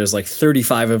Goosebumps, where there's like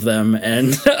 35 of them,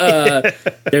 and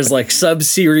there's like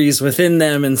sub-series within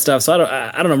them and stuff. So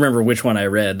I don't remember which one I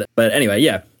read, but anyway,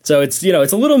 yeah. So it's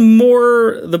it's a little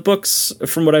more, the books,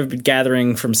 from what I've been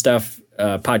gathering from stuff,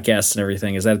 podcasts and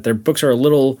everything, is that their books are a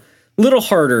little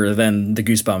harder than the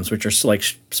Goosebumps, which are like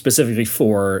specifically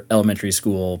for elementary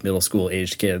school, middle school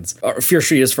aged kids. Fear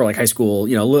Street is for like high school,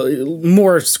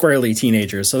 more squarely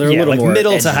teenagers. So they're a little like more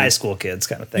middle edgy. to high school kids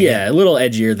kind of thing. Yeah, a little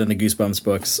edgier than the Goosebumps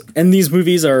books. And these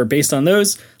movies are based on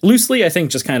those loosely, I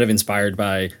think, just kind of inspired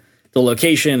by the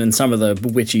location and some of the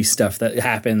witchy stuff that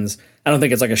happens. I don't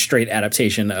think it's like a straight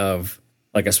adaptation of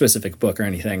like a specific book or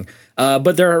anything.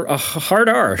 But they're a hard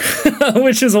R,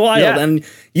 which is wild. Yeah. And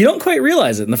you don't quite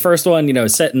realize it. And the first one,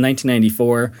 set in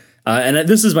 1994. And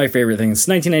this is my favorite thing. It's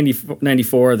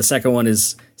 1994. The second one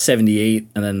is 78.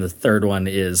 And then the third one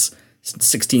is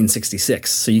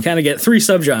 1666. So you kind of get 3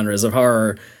 subgenres of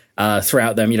horror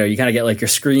throughout them. You kind of get like your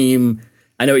Scream,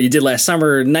 I Know What You Did Last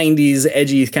Summer, 90s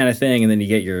edgy kind of thing. And then you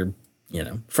get your,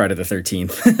 Friday the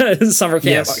 13th summer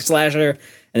camp slasher.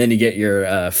 And then you get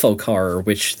your folk horror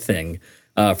witch thing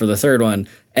for the third one.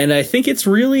 And I think it's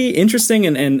really interesting,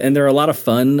 and they're a lot of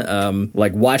fun,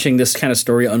 like watching this kind of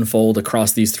story unfold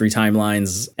across these 3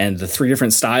 timelines and the 3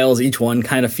 different styles. Each one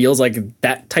kind of feels like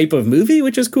that type of movie,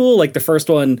 which is cool. Like the first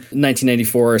one,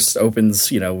 1994, opens,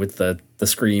 with the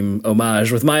Scream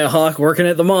homage with Maya Hawke working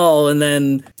at the mall, and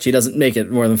then she doesn't make it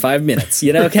more than 5 minutes,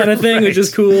 kind of thing, right. Which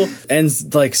is cool. And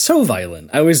like so violent.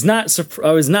 I was not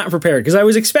prepared, because I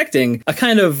was expecting a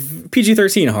kind of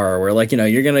PG-13 horror where like,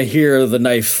 you're going to hear the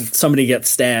knife, somebody gets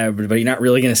stabbed, but you're not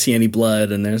really going to see any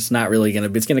blood, and there's not really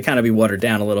it's going to kind of be watered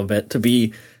down a little bit to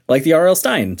be like the R.L.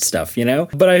 Stine stuff,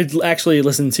 But I actually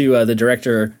listened to the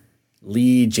director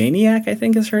Lee Janiak, I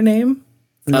think is her name.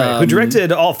 Right, who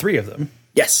directed all three of them.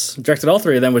 Yes, directed all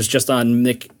three of them, was just on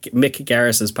Mick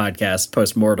Garris's podcast,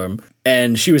 Postmortem.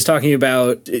 And she was talking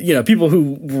about, people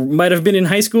who might have been in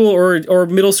high school or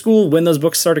middle school when those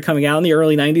books started coming out in the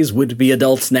early 90s would be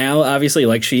adults now, obviously,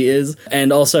 like she is.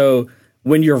 And also,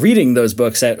 when you're reading those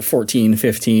books at 14,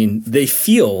 15, they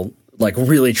feel like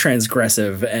really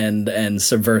transgressive and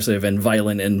subversive and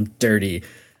violent and dirty.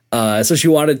 So she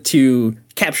wanted to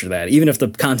capture that, even if the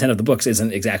content of the books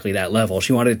isn't exactly that level.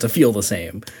 She wanted it to feel the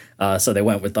same. So they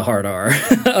went with the hard R.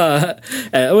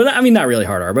 Well, I mean, not really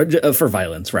hard R, but for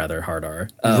violence, rather hard R.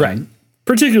 Right.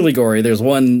 Particularly gory. There's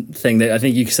one thing that I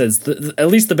think you said is at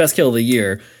least the best kill of the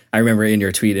year. I remember in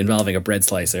your tweet involving a bread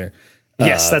slicer.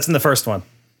 Yes, that's in the first one.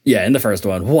 Yeah, in the first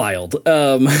one. Wild.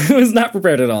 I was not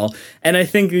prepared at all. And I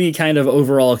think the kind of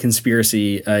overall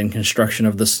conspiracy and construction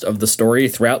of the story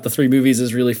throughout the three movies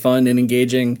is really fun and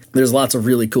engaging. There's lots of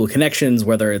really cool connections,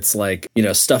 whether it's like,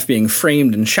 stuff being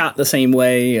framed and shot the same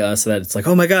way, so that it's like,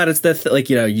 oh my God, it's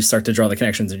that, you start to draw the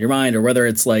connections in your mind, or whether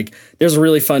it's like, there's a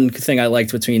really fun thing I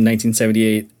liked between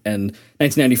 1978 and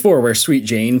 1994 where Sweet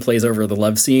Jane plays over the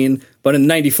love scene, but in the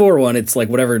 94 one, it's like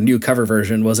whatever new cover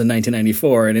version was in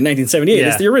 1994, and in 1978,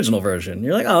 it's the original version.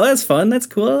 You're like, oh, that's fun. That's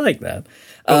cool. I like that.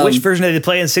 But which version did they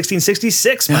play in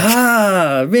 1666, Mike?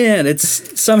 Ah, man,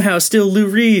 it's somehow still Lou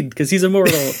Reed because he's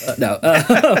immortal. No.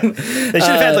 They should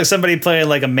have had like somebody playing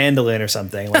like a mandolin or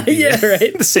something. Like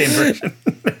right. The same version.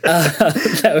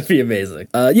 That would be amazing.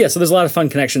 So there's a lot of fun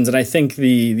connections, and I think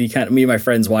the kind of me and my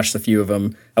friends watched a few of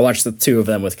them. I watched the two of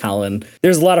them with Colin.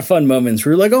 There's a lot of fun moments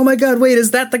where you're like, oh my God, wait,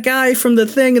 is that the guy from the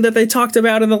thing that they talked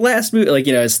about in the last movie? Like,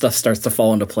 as stuff starts to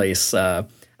fall into place. I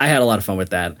had a lot of fun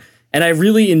with that. And I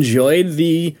really enjoyed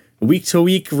the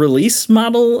week-to-week release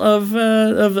model of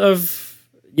the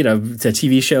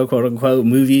TV show, quote-unquote,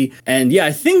 movie. And yeah,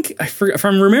 I think, if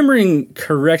I'm remembering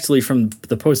correctly from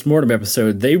the Postmortem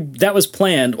episode, that was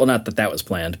planned. Well, not that was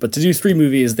planned, but to do three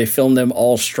movies, they filmed them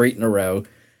all straight in a row,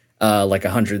 like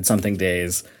 100-something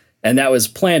days. And that was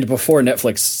planned before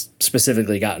Netflix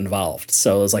specifically got involved.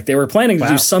 So it was like they were planning to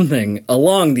do something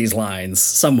along these lines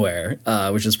somewhere,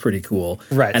 which is pretty cool.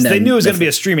 Right. And so they knew it was going to be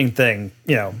a streaming thing,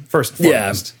 first and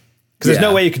foremost. Because there's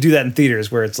no way you could do that in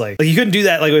theaters where it's like you couldn't do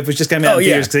that like if it was just coming out in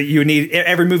theaters because you would need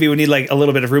every movie would need like a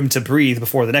little bit of room to breathe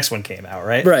before the next one came out,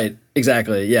 right? Right.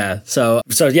 Exactly. Yeah. So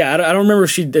yeah, I don't remember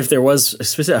if there was a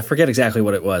specific, I forget exactly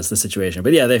what it was, the situation,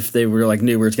 but yeah, they were like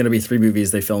knew it's going to be three movies.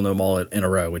 They filmed them all in a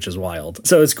row, which is wild.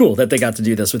 So it's cool that they got to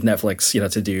do this with Netflix,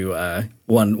 to do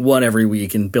one every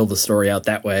week and build the story out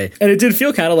that way. And it did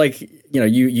feel kind of like,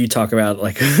 you talk about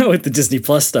like with the Disney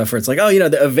Plus stuff where it's like, oh,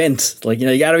 the event, like,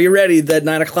 you got to be ready that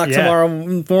 9:00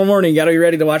 tomorrow morning, you got to be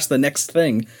ready to watch the next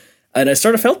thing. And I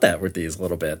sort of felt that with these a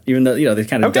little bit, even though, they're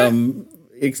kind of dumb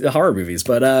horror movies,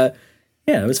 but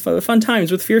it was fun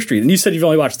times with Fear Street. And you said you've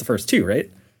only watched the first two,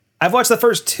 right? I've watched the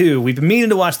first two. We've been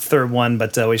meaning to watch the third one,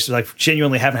 but we just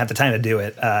genuinely haven't had the time to do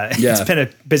it. It's been a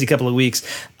busy couple of weeks.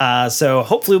 So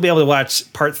hopefully we'll be able to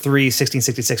watch part 3,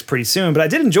 1666 pretty soon. But I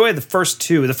did enjoy the first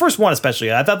two. The first one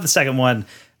especially. I thought the second one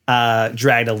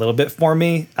dragged a little bit for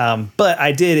me. But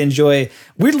I did enjoy,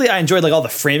 weirdly, I enjoyed like all the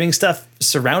framing stuff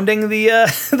surrounding the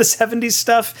 70s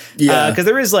stuff. Yeah. Because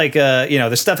there is like,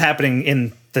 there's stuff happening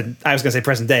in I was going to say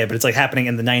present day, but it's like happening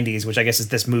in the 90s, which I guess is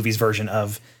this movie's version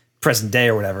of present day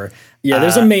or whatever. Yeah,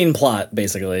 there's a main plot,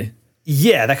 basically.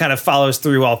 Yeah, that kind of follows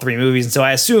through all three movies. And so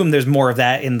I assume there's more of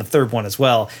that in the third one as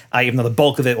well, even though the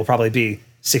bulk of it will probably be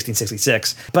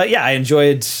 1666. But yeah, I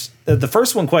enjoyed the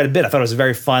first one quite a bit. I thought it was a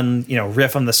very fun,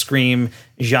 riff on the Scream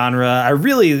genre. I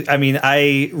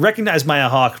recognized Maya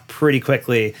Hawke pretty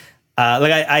quickly.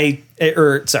 I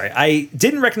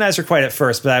didn't recognize her quite at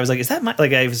first, but I was like, is that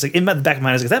I was like in the back of my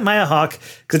mind, I was like, is that Maya Hawke?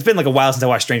 Because it's been like a while since I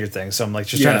watched Stranger Things, so I'm like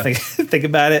just trying to think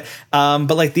about it.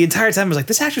 But like the entire time I was like,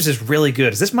 this actress is really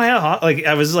good. Is this Maya Hawke? Like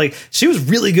I was like, she was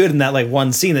really good in that like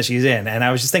one scene that she's in, and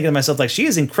I was just thinking to myself like, she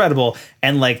is incredible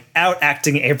and like out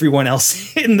acting everyone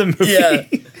else in the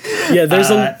movie. Yeah.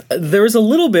 There was a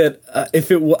little bit.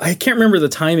 I can't remember the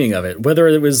timing of it. Whether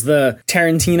it was the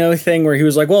Tarantino thing where he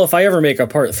was like, well, if I ever make a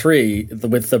part 3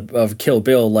 of Kill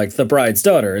Bill, like the bride's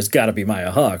daughter has got to be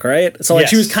Maya Hawke, right? So like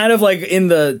she was kind of like in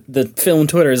the film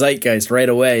Twitter zeitgeist right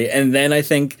away, and then I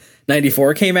think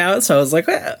 94 came out, so I was like,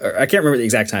 I can't remember the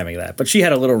exact timing of that, but she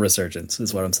had a little resurgence,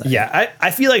 is what I'm saying. Yeah,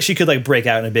 I feel like she could like break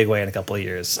out in a big way in a couple of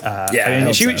years.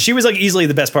 She was like easily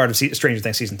the best part of Stranger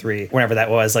Things season 3, whenever that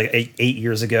was, like 8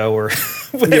 years ago or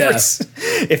whatever.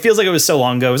 It feels like it was so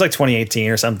long ago. It was like 2018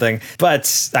 or something.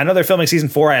 But I know they're filming season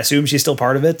 4. I assume she's still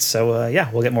part of it. So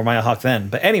we'll get more Maya Hawke then.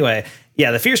 But anyway.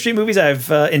 the Fear Street movies,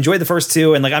 I've enjoyed the first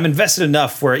two, and like I'm invested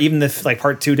enough where even if like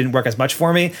part 2 didn't work as much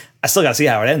for me, I still got to see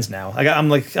how it ends now.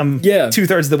 I'm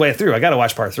 2/3 of the way through. I got to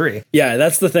watch part 3. Yeah,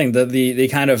 that's the thing, the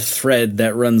kind of thread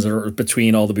that runs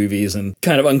between all the movies and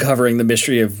kind of uncovering the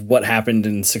mystery of what happened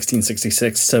in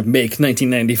 1666 to make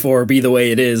 1994 be the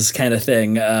way it is, kind of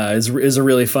thing, is a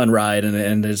really fun ride,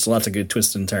 and there's lots of good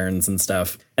twists and turns and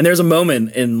stuff. And there's a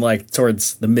moment in like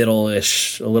towards the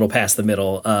middle-ish, a little past the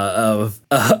middle of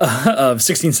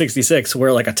 1666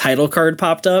 where like a title card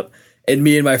popped up. And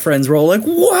me and my friends were all like,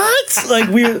 "What?" Like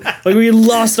we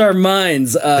lost our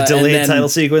minds. The delayed title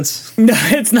sequence. No,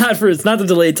 it's not the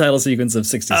delayed title sequence of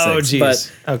 66. Oh,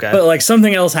 geez. But like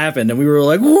something else happened, and we were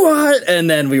like, "What?" And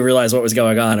then we realized what was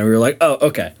going on, and we were like, "Oh,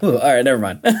 okay, all right, never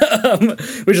mind."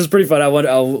 Which is pretty fun.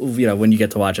 When you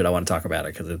get to watch it, I want to talk about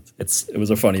it because it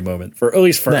was a funny moment for at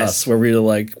least for us, where we were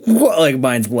like, "What?" Like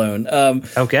minds blown.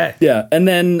 Okay. Yeah, and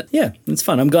then it's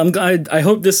fun. I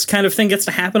hope this kind of thing gets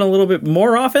to happen a little bit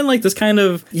more often. Like this kind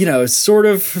of, sort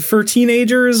of for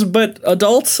teenagers, but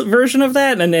adult version of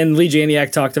that. And then Lee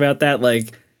Janiak talked about that,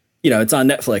 like, it's on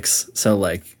Netflix. So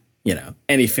like,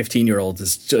 any 15-year-old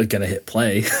is going to hit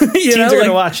play. Teens are going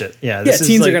to watch it. Yeah.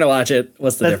 Teens are going to watch it.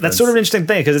 What's the difference? That's sort of an interesting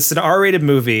thing because it's an R-rated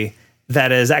movie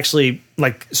that is actually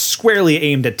like squarely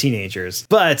aimed at teenagers,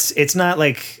 but it's not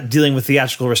like dealing with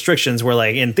theatrical restrictions where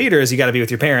like in theaters, you got to be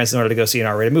with your parents in order to go see an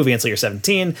R-rated movie until you're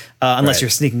 17, unless you're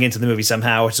sneaking into the movie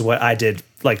somehow, which is what I did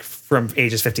like from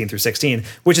ages 15 through 16,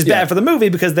 which is bad for the movie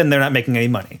because then they're not making any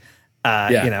money.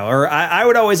 Or I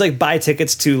would always like buy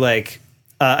tickets to like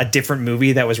a different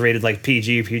movie that was rated like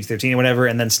PG, PG-13 or whatever,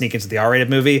 and then sneak into the R-rated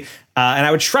movie. And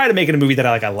I would try to make it a movie that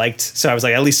I liked. So I was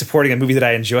like at least supporting a movie that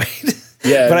I enjoyed.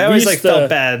 Yeah, but I always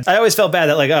felt bad. I always felt bad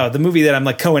that like, oh, the movie that I'm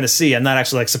like going to see, I'm not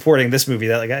actually like supporting this movie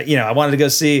that like I wanted to go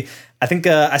see. I think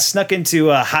I snuck into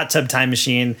a Hot Tub Time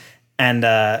Machine, and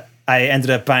I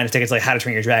ended up buying tickets like How to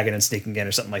Train Your Dragon and sneaking in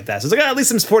or something like that. So it's like, at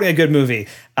least I'm supporting a good movie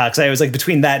because I was like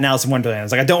between that and Alice in Wonderland. I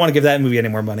was like, I don't want to give that movie any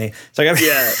more money, so I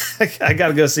got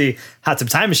to go see Hot Tub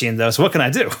Time Machine though. So what can I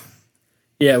do?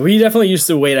 Yeah, we definitely used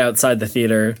to wait outside the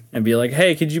theater and be like,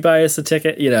 "Hey, could you buy us a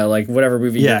ticket?" Like whatever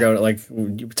movie you're going to,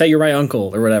 like, tell you're my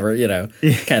uncle or whatever,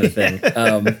 kind of thing.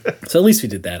 So at least we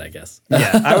did that, I guess.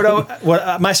 Yeah, I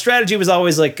would. My strategy was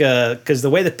always like, because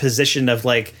the way the position of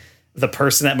like the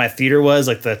person at my theater was,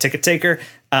 like the ticket taker,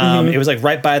 it was like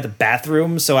right by the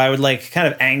bathroom. So I would like kind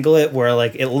of angle it where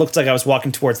like it looked like I was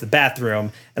walking towards the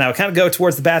bathroom, and I would kind of go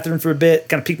towards the bathroom for a bit,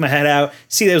 kind of peek my head out,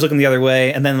 see that I was looking the other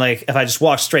way, and then like if I just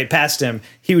walked straight past him,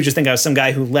 he would just think I was some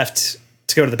guy who left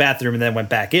to go to the bathroom and then went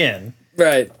back in.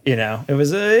 Right. It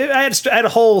was I had a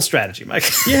whole strategy, Mike.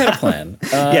 You had a plan.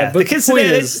 But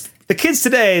the kids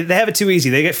today, they have it too easy.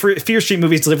 They get Fear Street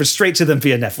movies delivered straight to them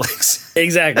via Netflix.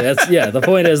 Exactly. The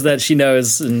point is that she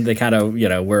knows, and they kind of,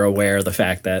 we're aware of the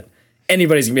fact that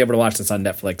anybody's going to be able to watch this on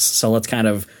Netflix. So let's kind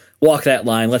of walk that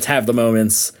line. Let's have the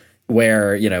moments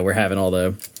where, we're having all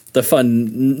the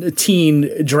fun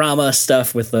teen drama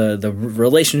stuff with the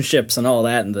relationships and all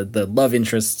that and the love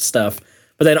interest stuff.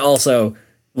 But then also,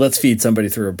 let's feed somebody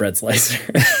through a bread slicer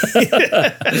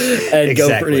and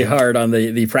go pretty hard on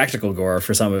the practical gore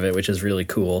for some of it, which is really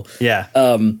cool. Yeah.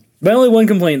 My only one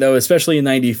complaint, though, especially in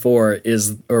 94,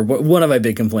 or one of my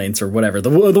big complaints or whatever, the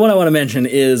one I want to mention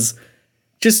is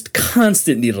just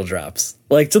constant needle drops.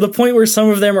 Like to the point where some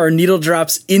of them are needle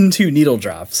drops into needle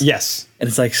drops. Yes. And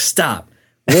it's like, stop.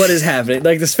 What is happening?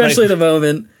 Like, especially the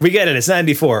moment. We get it. It's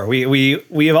 94.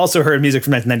 We have also heard music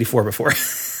from 1994 before.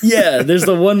 Yeah, there's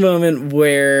the one moment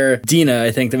where Dina,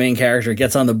 I think the main character,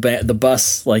 gets on the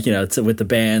bus, like, with the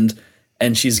band,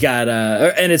 and she's got,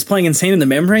 and it's playing Insane in the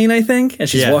Membrane, I think, and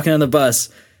she's walking on the bus,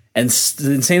 and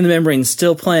Insane in the Membrane's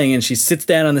still playing, and she sits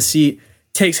down on the seat,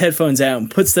 takes headphones out, and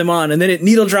puts them on, and then it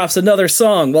needle drops another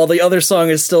song, while the other song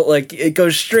is still, like, it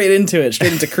goes straight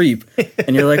into Creep,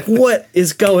 and you're like, what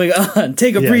is going on?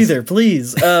 Take a breather,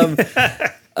 please.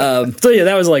 So yeah,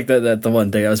 that was like the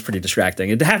one thing that was pretty distracting.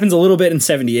 It happens a little bit in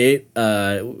 78,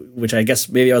 which I guess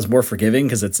maybe I was more forgiving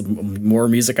because it's more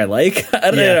music I like.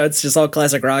 I don't know. It's just all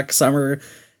classic rock summer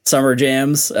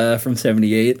jams from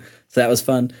 78. So that was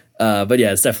fun. But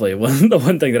yeah, it's definitely the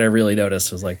one thing that I really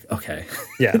noticed was like, okay.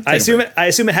 Yeah, I assume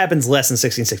it happens less in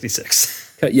 1666.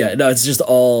 Yeah, no, it's just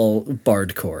all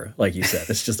bardcore, like you said.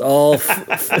 It's just all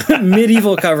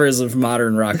medieval covers of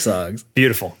modern rock songs.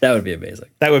 Beautiful. That would be amazing.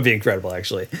 That would be incredible,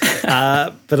 actually.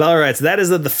 But all right, so that is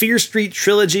the Fear Street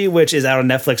trilogy, which is out on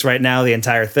Netflix right now, the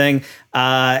entire thing.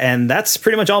 And that's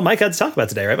pretty much all Mike had to talk about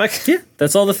today, right, Mike? Yeah,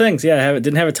 that's all the things. Yeah,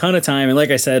 didn't have a ton of time. And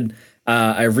like I said,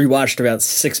 I rewatched about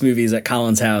 6 movies at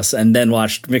Colin's house and then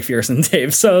watched McPherson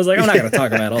tapes. So I was like, I'm not going to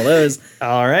talk about all those.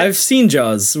 All right. I've seen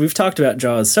Jaws. We've talked about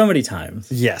Jaws so many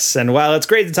times. Yes, and while it's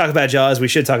great to talk about Jaws, we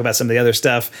should talk about some of the other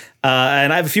stuff.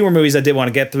 And I have a few more movies I did want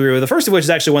to get through. The first of which is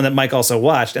actually one that Mike also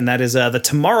watched, and that is The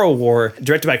Tomorrow War,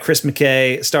 directed by Chris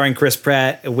McKay, starring Chris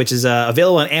Pratt, which is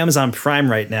available on Amazon Prime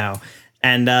right now.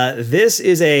 And this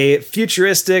is a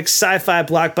futuristic sci-fi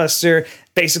blockbuster.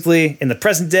 Basically, in the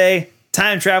present day,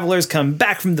 time travelers come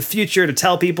back from the future to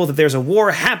tell people that there's a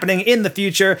war happening in the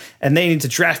future, and they need to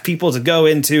draft people to go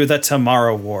into the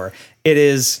Tomorrow War. It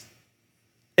is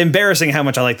embarrassing how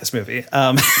much I like this movie.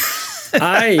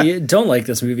 I don't like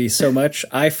this movie so much,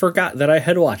 I forgot that I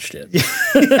had watched it.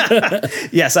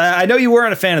 Yes, I know you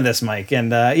weren't a fan of this, Mike.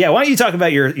 And why don't you talk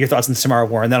about your thoughts on the Tomorrow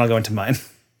War, and then I'll go into mine.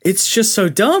 It's just so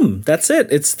dumb. That's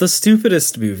it. It's the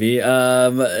stupidest movie.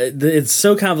 It's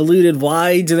so convoluted.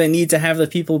 Why do they need to have the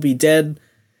people be dead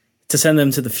to send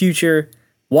them to the future?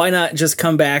 Why not just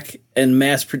come back and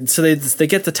so they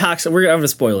get the toxin? I'm going to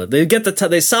spoil it. They get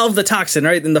they solve the toxin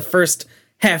right in the first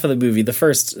half of the movie. The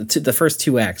first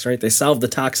 2 acts, right? They solve the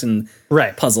toxin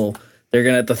puzzle.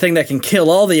 They're the thing that can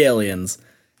kill all the aliens,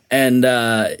 and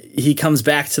he comes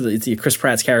back to Chris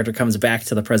Pratt's character comes back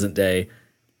to the present day.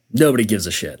 Nobody gives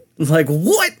a shit. Like,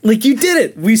 what? Like, you did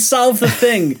it. We solved the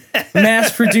thing.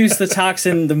 Mass produce the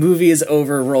toxin. The movie is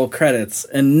over. Roll credits.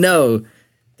 And no,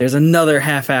 there's another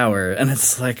half hour. And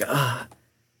it's like,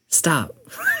 stop.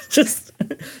 It's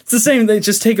the same. They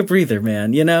just take a breather,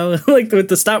 man. You know, like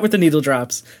stop with the needle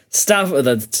drops. Stop.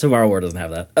 The Tomorrow War doesn't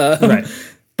have that. Right.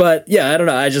 But yeah, I don't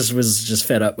know. I was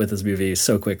fed up with this movie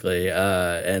so quickly,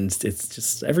 and it's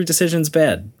just every decision's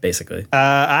bad, basically.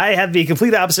 I had the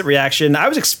complete opposite reaction. I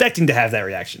was expecting to have that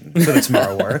reaction for the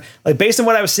Tomorrow War. Like, based on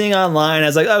what I was seeing online, I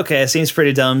was like, okay, it seems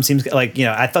pretty dumb. Seems like,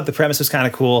 I thought the premise was kind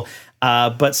of cool,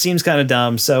 but seems kind of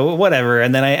dumb. So whatever.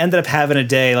 And then I ended up having a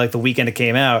day, like the weekend it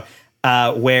came out,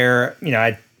 where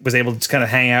I was able to just kind of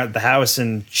hang out at the house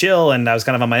and chill, and I was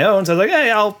kind of on my own. So I was like, hey,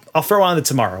 I'll throw on the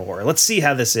Tomorrow War. Let's see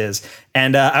how this is.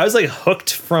 And I was like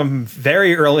hooked from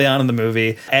very early on in the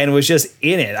movie and was just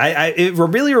in it. It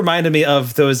really reminded me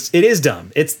of those. It is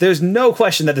dumb. There's no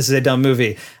question that this is a dumb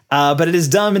movie, but it is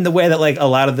dumb in the way that like a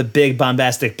lot of the big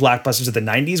bombastic blockbusters of the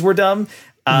 90s were dumb.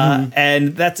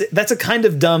 And that's a kind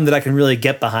of dumb that I can really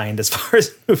get behind as far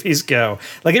as movies go.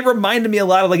 Like, it reminded me a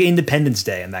lot of like Independence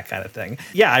Day and that kind of thing.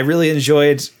 Yeah, I really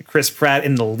enjoyed Chris Pratt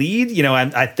in the lead.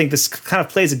 I think this kind of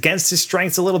plays against his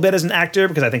strengths a little bit as an actor,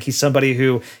 because I think he's somebody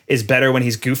who is better when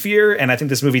he's goofier. And I think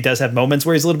this movie does have moments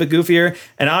where he's a little bit goofier.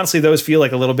 And honestly, those feel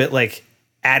like a little bit like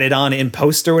added on in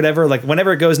post or whatever. Like,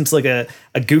 whenever it goes into like a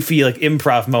goofy like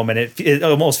improv moment, it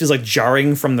almost feels like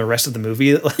jarring from the rest of the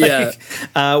movie,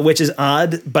 which is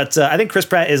odd. But I think Chris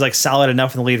Pratt is like solid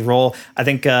enough in the lead role. I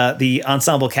think the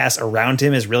ensemble cast around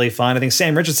him is really fun. I think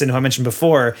Sam Richardson, who I mentioned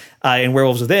before in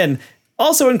Werewolves Within,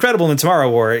 also incredible in the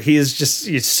Tomorrow War.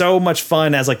 He's so much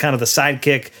fun as like kind of the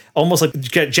sidekick, almost like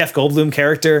Jeff Goldblum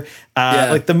character.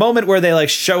 Like the moment where they like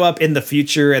show up in the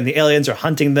future and the aliens are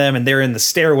hunting them and they're in the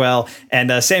stairwell,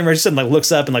 and Sam Richardson like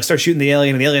looks up and like starts shooting the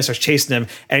alien, and the alien starts chasing him,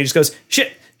 and he just goes,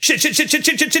 shit. And he's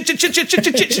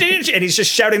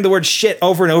just shouting the word shit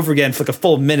over and over again for like a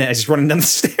full minute as he's running down the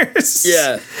stairs.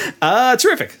 Yeah.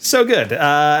 Terrific. So good. And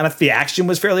I thought the action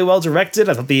was fairly well directed.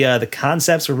 I thought the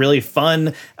concepts were really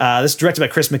fun. This is directed by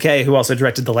Chris McKay, who also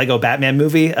directed the Lego Batman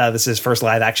movie. This is his first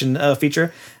live action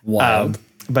feature. Wow.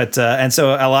 And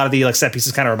so a lot of the like set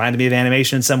pieces kind of reminded me of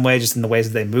animation in some way, just in the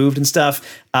ways that they moved and stuff.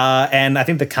 And I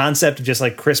think the concept of just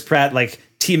like Chris Pratt like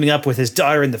teaming up with his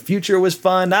daughter in the future was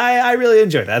fun. I really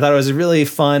enjoyed it. I thought it was a really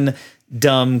fun,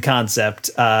 dumb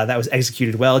concept that was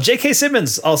executed well. J.K.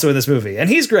 Simmons also in this movie, and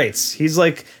he's great. He's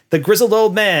like the grizzled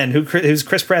old man who's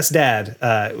Chris Pratt's dad,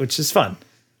 which is fun.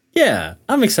 Yeah,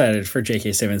 I'm excited for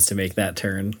J.K. Simmons to make that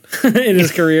turn in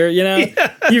his career.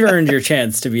 You've earned your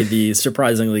chance to be the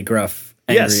surprisingly gruff,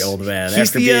 angry old man.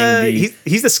 He's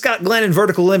the Scott Glenn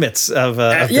Vertical Limits of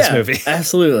this movie.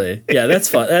 Absolutely. Yeah, that's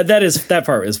fun. That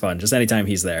part is fun. Just anytime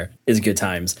he's there is good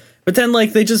times. But then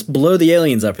like they just blow the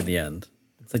aliens up in the end.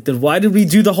 It's like, then why did we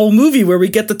do the whole movie where we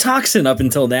get the toxin up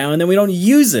until now and then we don't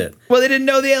use it? Well, they didn't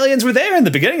know the aliens were there in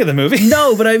the beginning of the movie.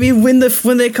 No, but I mean, when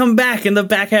they come back in the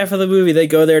back half of the movie, they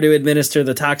go there to administer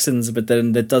the toxins, but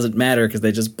then that doesn't matter because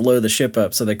they just blow the ship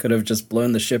up. So they could have just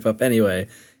blown the ship up anyway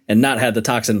and not had the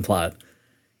toxin plot.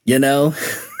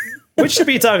 Which should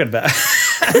be talking about?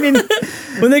 I mean,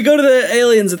 when they go to the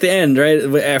aliens at the end, right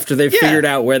after they've figured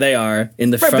out where they are in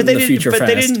the future, but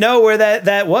they didn't know where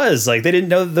that was. Like, they didn't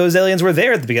know that those aliens were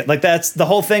there at the beginning. Like, that's the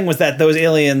whole thing, was that those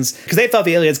aliens, because they thought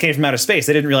the aliens came from outer space.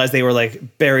 They didn't realize they were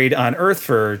like buried on Earth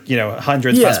for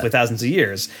hundreds, possibly thousands of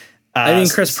years. I mean,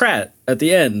 Chris Pratt at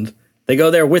the end, they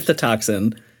go there with the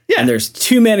toxin, and there's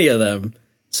too many of them,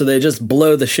 so they just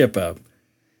blow the ship up.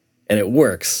 And it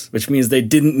works, which means they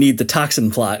didn't need the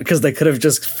toxin plot because they could have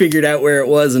just figured out where it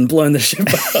was and blown the ship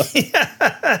up.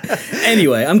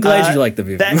 Anyway, I'm glad you like the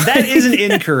movie. That isn't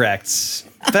incorrect.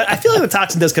 But I feel like the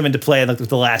toxin does come into play in like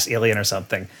the last Alien or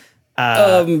something.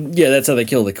 Yeah, that's how they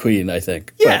kill the queen, I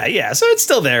think. Yeah. So it's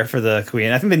still there for the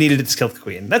queen. I think they needed it to kill the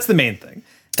queen. That's the main thing.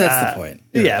 That's the point.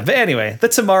 Yeah, but anyway, The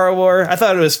Tomorrow War, I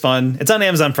thought it was fun. It's on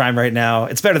Amazon Prime right now.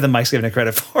 It's better than Mike's giving it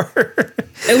credit for.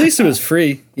 At least it was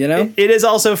free, you know? It is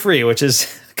also free, which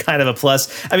is kind of a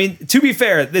plus. I mean, to be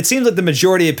fair, it seems like the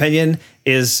majority opinion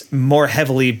is more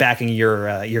heavily backing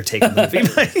your take on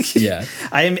the movie. Yeah.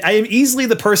 I am easily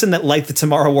the person that liked The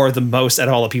Tomorrow War the most out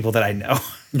of all the people that I know.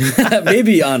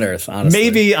 Maybe on Earth, honestly.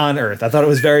 Maybe on Earth. I thought it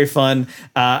was very fun.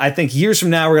 I think years from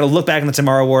now, we're going to look back on The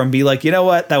Tomorrow War and be like, you know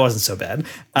what? That wasn't so bad.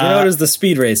 You know, it was the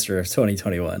Speed Racer of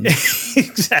 2021.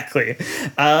 Exactly.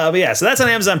 But yeah, so that's on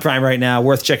Amazon Prime right now.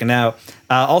 Worth checking out.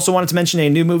 Also wanted to mention a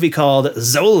new movie called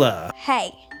Zola.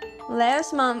 Hey,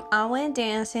 last month I went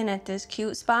dancing at this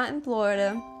cute spot in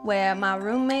Florida where my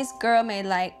roommate's girl made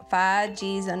like 5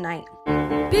 G's a night.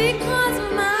 Because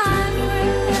of my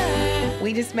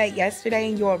we just met yesterday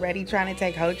and you already trying to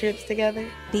take whole trips together?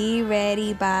 Be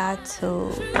ready by 2.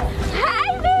 Hey,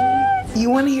 bitch!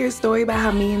 You want to hear a story about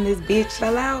how me and this bitch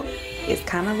fell out? It's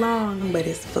kind of long, but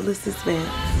it's full of suspense.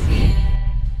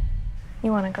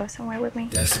 You want to go somewhere with me?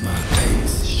 That's my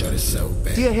face. Shut it so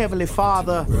bad. Dear Heavenly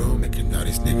Father,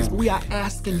 we are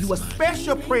asking you a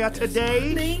special prayer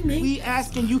today. We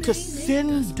asking you to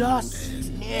send us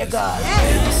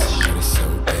niggas. Shut it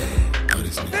so bad.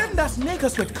 Send us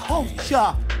niggas with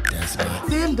culture.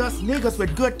 Send us niggas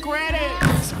with good credit.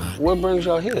 What brings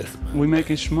y'all here? We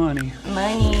making shmoney.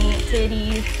 Money,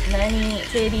 titties.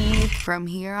 From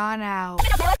here on out,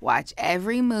 watch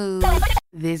every move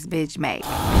this bitch makes.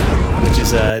 Which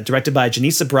is directed by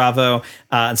Janissa Bravo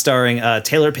and starring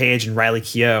Taylor Page and Riley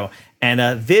Keough.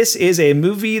 And this is a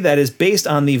movie that is based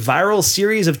on the viral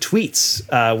series of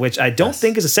tweets, which I don't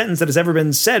think is a sentence that has ever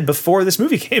been said before this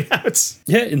movie came out.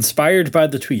 Yeah, inspired by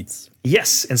the tweets.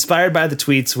 Yes, inspired by the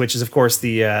tweets, which is, of course,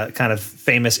 the kind of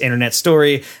famous internet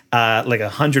story, like a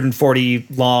 140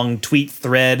 long tweet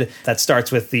thread that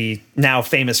starts with the now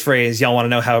famous phrase, y'all want to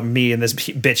know how me and this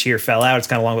bitch here fell out. It's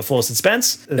kind of long but full of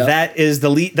suspense. Yep. That is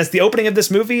that's the opening of this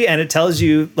movie, and it tells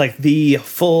you like the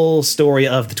full story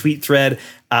of the tweet thread,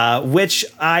 which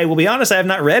I will be honest, I have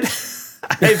not read.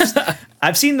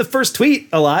 I've seen the first tweet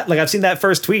a lot. Like I've seen that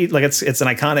first tweet. Like it's an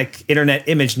iconic internet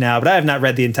image now, but I have not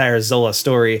read the entire Zola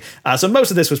story. So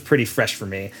most of this was pretty fresh for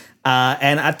me.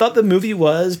 And I thought the movie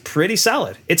was pretty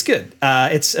solid. It's good.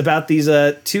 It's about these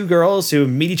 2 girls who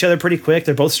meet each other pretty quick.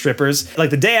 They're both strippers. Like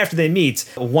the day after they meet,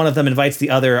 one of them invites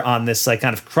the other on this like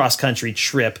kind of cross-country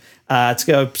trip to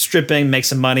go stripping, make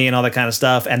some money and all that kind of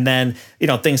stuff. And then, you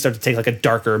know, things start to take like a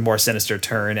darker, more sinister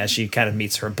turn as she kind of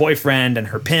meets her boyfriend and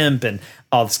her pimp and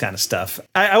all this kind of stuff.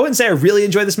 I wouldn't say I really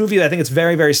enjoyed this movie. I think it's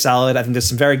very, very solid. I think there's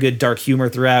some very good dark humor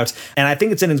throughout. And I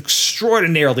think it's an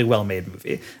extraordinarily well-made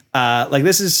movie. Like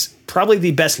this is probably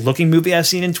the best looking movie I've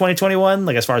seen in 2021,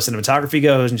 like as far as cinematography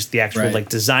goes and just the actual like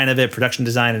design of it, production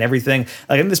design and everything. Like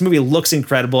I think this movie looks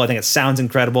incredible. I think it sounds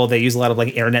incredible. They use a lot of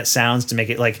like internet sounds to make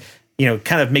it like, you know,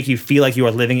 kind of make you feel like you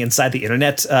are living inside the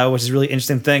internet, which is a really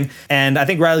interesting thing. And I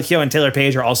think Riley Keough and Taylor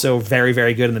Page are also very,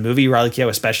 very good in the movie. Riley Keough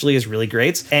especially is really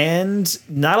great. And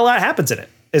not a lot happens in it.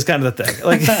 Is kind of the thing.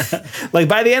 Like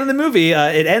by the end of the movie,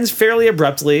 it ends fairly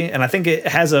abruptly. And I think it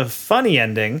has a funny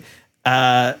ending.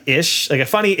 Ish, like a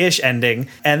funny-ish ending,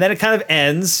 and then it kind of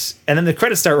ends, and then the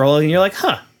credits start rolling, and you're like,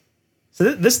 huh.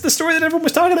 So this is the story that everyone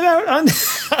was talking about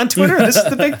on Twitter? This is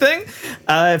the big thing?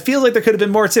 It feels like there could have been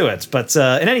more to it. But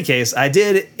in any case, I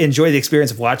did enjoy the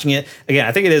experience of watching it. Again,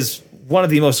 I think it is one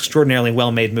of the most extraordinarily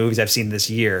well-made movies I've seen this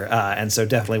year, and so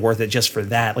definitely worth it just for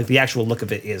that. Like, the actual look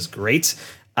of it is great.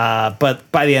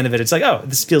 But by the end of it, it's like, oh,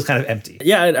 this feels kind of empty.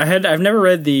 Yeah, I've never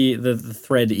read the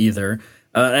thread either.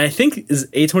 And I think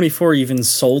A24 even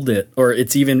sold it, or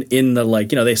it's even in the,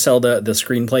 like, you know, they sell the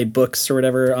screenplay books or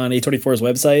whatever on A24's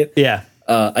website. Yeah.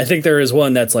 I think there is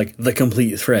one that's like the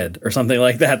complete thread or something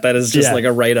like that. That is just like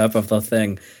a write up of the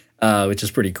thing, which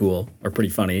is pretty cool or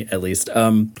pretty funny at least. So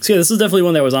yeah, this is definitely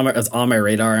one that was on my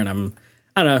radar, and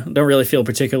I don't really feel a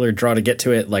particular draw to get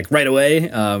to it like right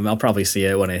away. I'll probably see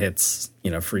it when it hits,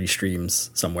 you know, free streams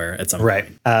somewhere at some point.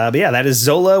 Right. But yeah, that is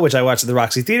Zola, which I watched at the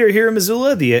Roxy Theater here in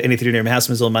Missoula, the Indie Theater near my house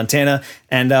in Missoula, Montana.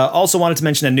 And also wanted to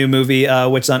mention a new movie,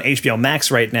 which is on HBO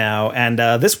Max right now. And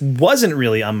this wasn't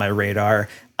really on my radar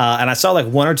And I saw like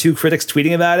one or two critics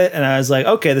tweeting about it, and I was like,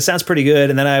 okay, this sounds pretty good.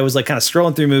 And then I was like kind of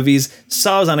scrolling through movies,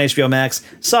 saw it was on HBO Max,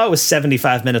 saw it was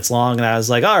 75 minutes long, and I was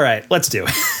like, all right, let's do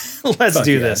it. Let's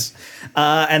do this.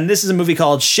 And this is a movie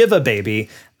called Shiva Baby,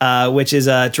 which is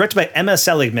directed by Emma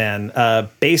Seligman,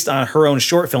 based on her own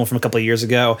short film from a couple of years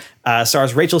ago.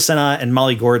 Stars Rachel Sennott and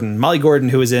Molly Gordon. Molly Gordon,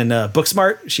 who was in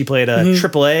Booksmart, she played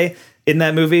AAA in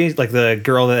that movie, like the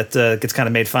girl that gets kind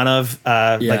of made fun of,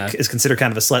 like is considered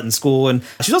kind of a slut in school. And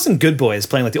she's also in Good Boys,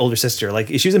 playing like the older sister. Like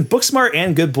she was in Booksmart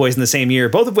and Good Boys in the same year,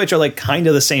 both of which are like kind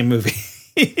of the same movie.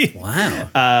 Wow.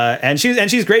 And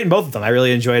she's great in both of them. I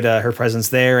really enjoyed her presence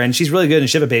there, and she's really good in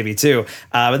Shiva Baby too.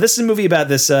 But this is a movie about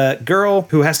this girl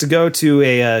who has to go to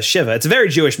a Shiva. It's a very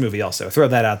Jewish movie also, throw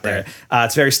that out there. Right.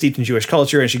 It's very steeped in Jewish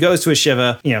culture, and she goes to a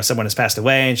Shiva, someone has passed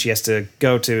away, and she has to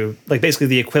go to like basically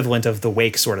the equivalent of the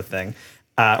wake sort of thing.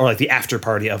 Or like the after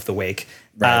party of the wake.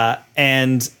 Right.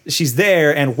 And she's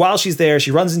there, and while she's there, she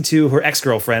runs into her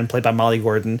ex-girlfriend, played by Molly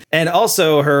Gordon, and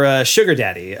also her sugar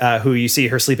daddy, who you see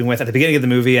her sleeping with at the beginning of the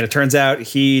movie, and it turns out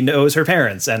he knows her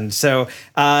parents. And so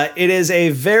it's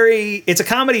a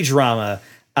comedy drama,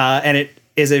 and it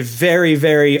is a very,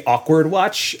 very awkward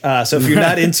watch. So if you're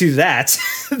not into that,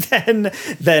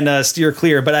 then steer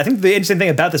clear. But I think the interesting thing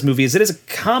about this movie is it is a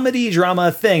comedy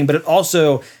drama thing, but it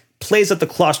also plays up the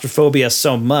claustrophobia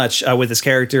so much with this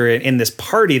character in this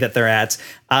party that they're at,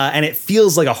 and it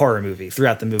feels like a horror movie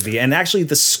throughout the movie. And actually,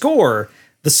 the score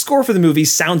for the movie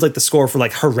sounds like the score for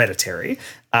like Hereditary.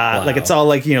 Wow. Like it's all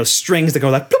like strings that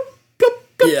go like bloop, bloop,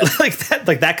 bloop,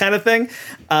 like that kind of thing.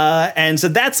 And so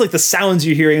that's like the sounds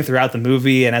you're hearing throughout the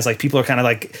movie, and as like people are kind of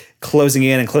like closing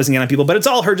in on people, but it's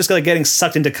all her just like getting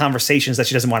sucked into conversations that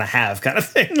she doesn't want to have, kind of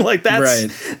thing. Like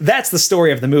that's the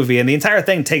story of the movie, and the entire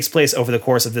thing takes place over the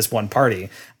course of this one party.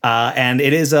 And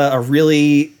it is a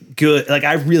really good, like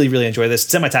I really, really enjoy this.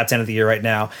 It's in my top 10 of the year right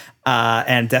now.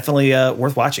 And definitely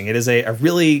worth watching. It is a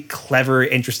really clever,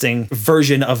 interesting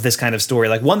version of this kind of story,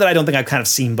 like one that I don't think I've kind of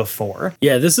seen before.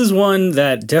 Yeah, this is one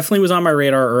that definitely was on my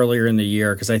radar earlier in the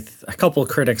year because a couple of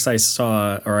critics I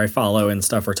saw or I follow and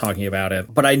stuff were talking about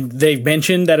it. But they've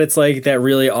mentioned that it's like that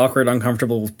really awkward,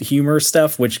 uncomfortable humor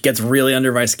stuff, which gets really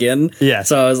under my skin. Yeah.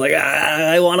 So I was like,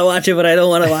 I want to watch it, but I don't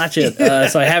want to watch it.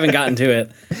 So I haven't gotten to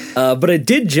it. But I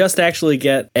did just actually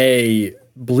get a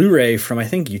Blu-ray from I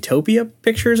think Utopia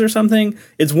Pictures or something.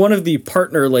 It's one of the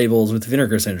partner labels with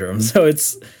Vinegar Syndrome, so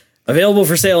it's available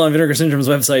for sale on Vinegar Syndrome's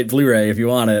website, Blu-ray, if you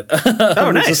want it.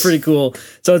 Oh, nice! Which is pretty cool.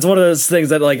 So it's one of those things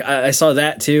that like I saw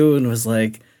that too and was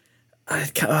like,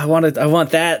 I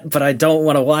want that, but I don't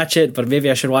want to watch it. But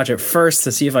maybe I should watch it first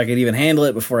to see if I could even handle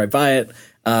it before I buy it.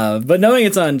 But knowing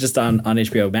it's on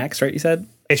HBO Max, right? You said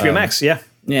HBO Max, yeah.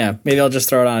 Yeah, maybe I'll just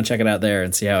throw it on and check it out there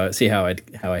and see how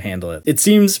I handle it. It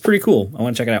seems pretty cool. I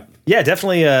want to check it out. Yeah,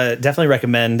 definitely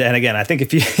recommend. And again, I think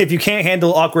if you can't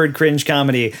handle awkward cringe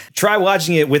comedy, try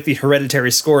watching it with the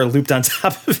Hereditary score looped on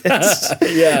top of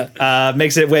it. Yeah,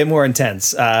 makes it way more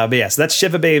intense. But yeah, so that's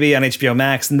Shiva Baby on HBO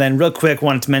Max. And then real quick,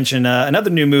 wanted to mention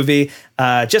another new movie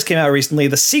just came out recently,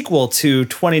 the sequel to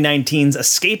 2019's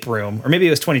Escape Room, or maybe it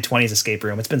was 2020's Escape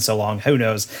Room. It's been so long, who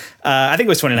knows? I think it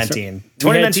was 2019.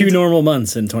 We had 2 normal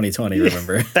months in 2020,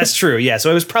 remember? That's true, yeah.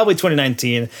 So it was probably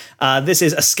 2019. This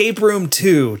is Escape Room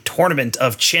 2, Tournament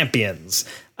of Champions,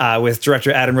 with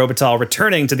director Adam Robital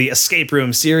returning to the Escape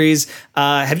Room series.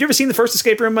 Have you ever seen the first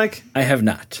Escape Room, Mike? I have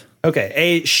not. Okay,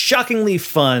 a shockingly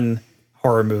fun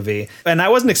horror movie, and I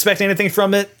wasn't expecting anything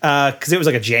from it because it was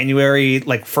like a January,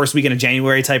 like first weekend of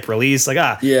January type release. Like,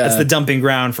 that's the dumping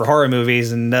ground for horror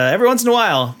movies, and every once in a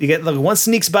while you get like one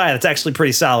sneaks by that's actually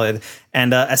pretty solid.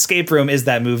 And Escape Room is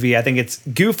that movie. I think it's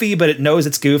goofy, but it knows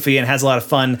it's goofy and has a lot of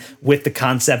fun with the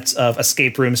concepts of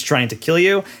escape rooms trying to kill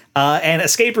you. And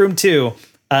Escape Room 2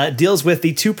 deals with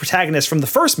the 2 protagonists from the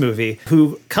first movie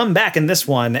who come back in this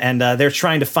one, and they're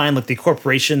trying to find like the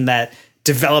corporation that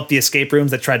developed the escape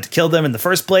rooms that tried to kill them in the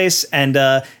first place. And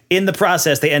in the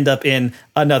process, they end up in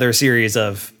another series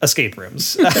of escape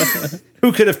rooms.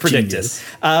 Who could have predicted?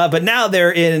 But now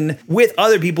they're in with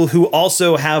other people who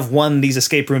also have won these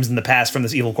escape rooms in the past from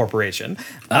this evil corporation.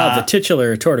 The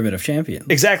titular Tournament of Champions.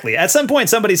 Exactly. At some point,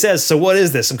 somebody says, so what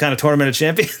is this? Some kind of Tournament of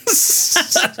Champions?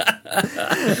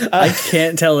 I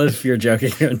can't tell if you're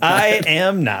joking or not. I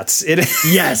am not.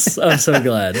 Yes, I'm so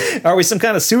glad. Are we some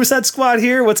kind of Suicide Squad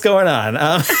here? What's going on?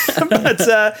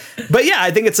 But yeah,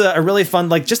 I think it's a really fun,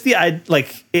 like just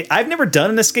I've never done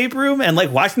an escape room, and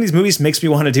like watching these movies makes me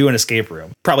want to do an escape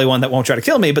room. Probably one that won't try to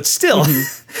kill me, but still,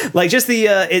 like just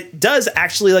it does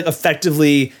actually like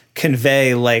effectively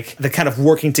convey like the kind of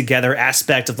working together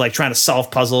aspect of like trying to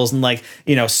solve puzzles and like,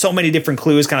 you know, so many different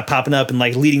clues kind of popping up and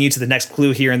like leading you to the next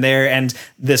clue here and there. And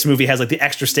this movie has like the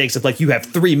extra stakes of like, you have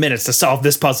 3 minutes to solve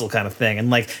this puzzle kind of thing. And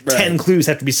like 10 clues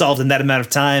have to be solved in that amount of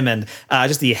time. And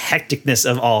just the hecticness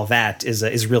of all of that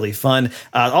is really fun.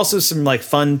 Also some like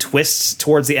fun twists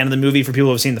towards the end of the movie for people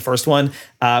who have seen the first one,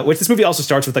 which this movie also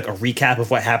starts with like a recap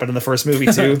of what happened in the first movie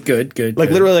too. Good. Like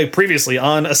literally like previously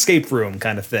on Escape Room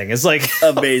kind of thing. It's like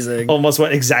amazing. Almost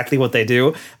exactly what they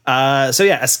do. So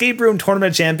yeah, Escape Room Tournament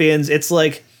of Champions. It's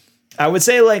like, I would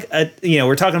say like,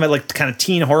 we're talking about like kind of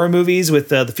teen horror movies with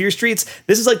the Fear Streets.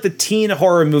 This is like the teen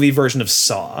horror movie version of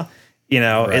Saw.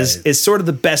 Is sort of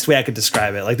the best way I could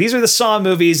describe it. Like these are the Saw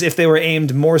movies if they were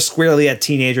aimed more squarely at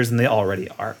teenagers than they already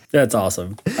are. That's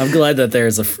awesome. I'm glad that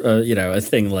there's a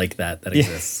thing like that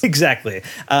exists. Yeah, exactly.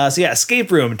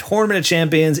 Escape Room Tournament of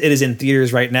Champions. It is in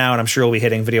theaters right now, and I'm sure we'll be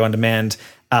hitting video on demand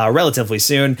relatively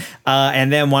soon.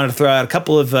 And then wanted to throw out a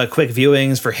couple of quick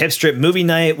viewings for Hip Strip Movie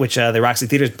Night, which the Roxy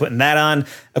Theater is putting that on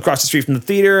across the street from the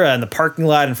theater in the parking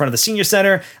lot in front of the Senior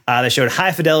Center. They showed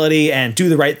High Fidelity and Do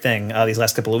the Right Thing these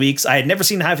last couple of weeks. I had never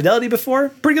seen High Fidelity before.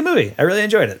 Pretty good movie. I really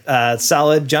enjoyed it. It's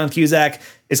solid. John Cusack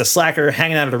is a slacker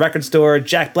hanging out at a record store.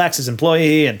 Jack Black's his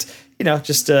employee, and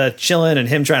just chilling and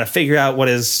him trying to figure out what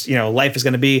his, life is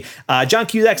going to be. John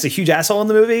Cusack's a huge asshole in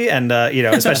the movie, and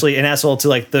especially an asshole to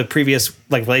like the previous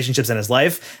like relationships in his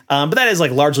life. But that is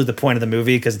like largely the point of the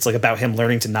movie because it's like about him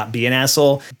learning to not be an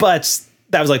asshole. But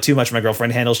that was like too much for my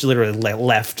girlfriend to handle. She literally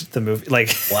left the movie.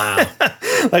 Like, wow.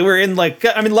 Like we're in like,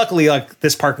 I mean, luckily like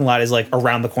this parking lot is like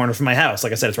around the corner from my house.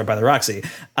 Like I said, it's right by the Roxy.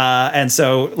 And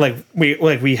so like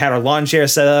we had our lawn chair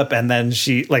set up, and then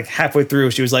she like halfway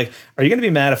through, she was like, "Are you going to be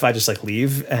mad if I just like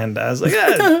leave?" And I was like,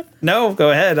 "Yeah, no,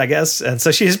 go ahead, I guess." And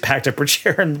so she just packed up her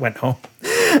chair and went home.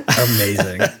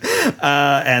 Amazing.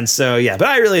 And so, yeah, but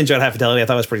I really enjoyed High Fidelity. I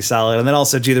thought it was pretty solid. And then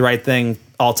also Do the Right Thing,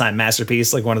 all-time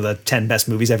masterpiece, like one of the 10 best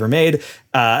movies ever made.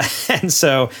 And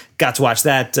so got to watch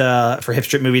that for Hip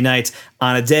Strip Movie Night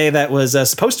on a day that was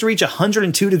supposed to reach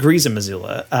 102 degrees in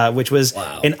Missoula, which was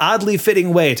an oddly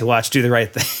fitting way to watch Do the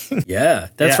Right Thing. Yeah,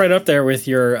 that's right up there with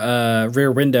your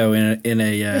rear window in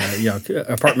a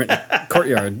apartment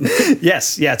courtyard.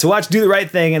 Yes, yeah, to watch Do the Right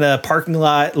Thing in a parking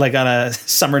lot, like on a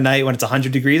summer night when it's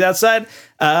 100 degrees outside,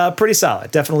 pretty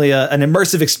solid. Definitely an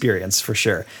immersive experience for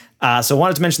sure. So I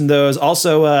wanted to mention those.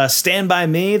 Also, Stand By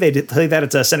Me. They played that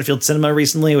at Centerfield Cinema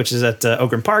recently, which is at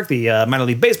Ogren Park, the minor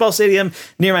league baseball stadium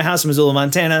near my house in Missoula,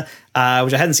 Montana,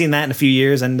 which I hadn't seen that in a few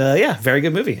years. And very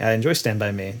good movie. I enjoy Stand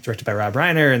By Me, directed by Rob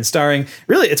Reiner and starring.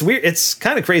 Really, it's weird. It's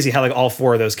kind of crazy how like all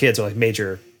four of those kids are like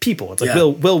major people. It's like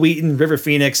Will Wheaton, River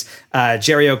Phoenix,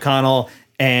 Jerry O'Connell,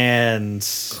 and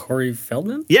Corey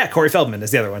Feldman? Yeah, Corey Feldman is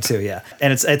the other one too, yeah.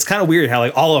 And it's kind of weird how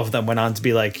like all of them went on to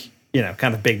be like,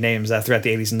 kind of big names throughout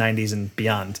the 80s and 90s and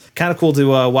beyond. Kind of cool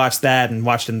to watch that and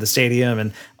watch it in the stadium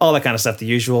and all that kind of stuff, the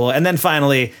usual. And then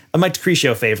finally, a Mike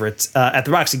DiCrescio favorite at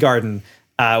the Roxy Garden,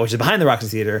 which is behind the Roxy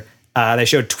Theater. They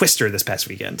showed Twister this past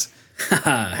weekend.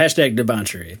 Hashtag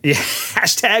debauchery. Yeah,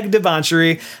 hashtag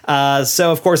debauchery.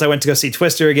 So, of course, I went to go see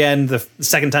Twister again. The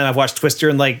second time I've watched Twister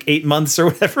in like 8 months or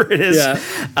whatever it is.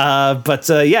 Yeah. But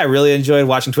I really enjoyed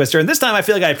watching Twister. And this time I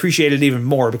feel like I appreciated it even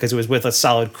more because it was with a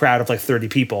solid crowd of like 30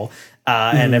 people.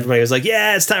 And everybody was like,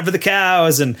 yeah, it's time for the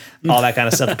cows and all that kind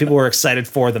of stuff. People were excited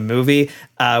for the movie,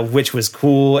 which was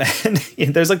cool. And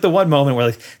there's like the one moment where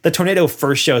like the tornado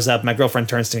first shows up. My girlfriend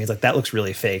turns to me. He's like, that looks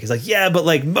really fake. He's like, yeah, but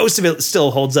like most of it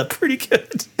still holds up pretty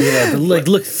good. Yeah, but like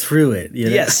look through it.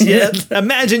 Yes. Yeah.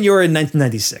 Imagine you're in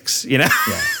 1996, Yeah.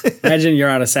 Imagine you're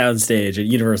on a soundstage at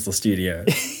Universal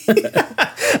Studios.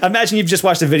 Imagine you've just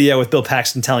watched a video with Bill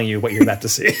Paxton telling you what you're about to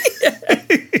see.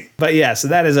 But yeah, so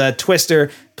that is a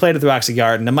Twister, played at the Roxy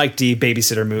Garden, a Mike D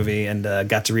babysitter movie, and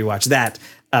got to rewatch that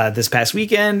this past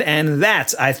weekend. And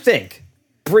that, I think,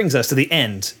 brings us to the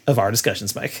end of our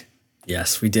discussions, Mike.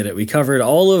 Yes, we did it. We covered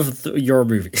all of your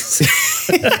movies.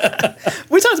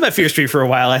 We talked about Fear Street for a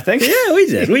while, I think. Yeah, we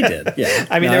did. Yeah.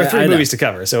 I mean, there were 3 movies to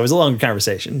cover, so it was a longer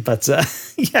conversation. But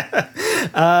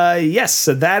yes,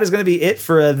 so that is going to be it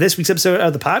for this week's episode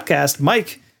of the podcast.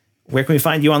 Mike, where can we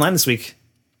find you online this week?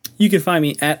 You can find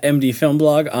me at MD Film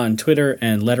Blog on Twitter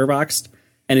and Letterboxd.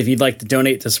 And if you'd like to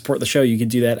donate to support the show, you can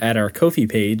do that at our Ko-fi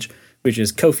page, which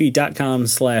is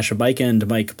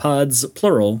kofi.com/MikeandMikePods,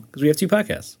 plural, because we have 2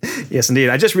 podcasts. Yes, indeed.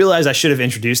 I just realized I should have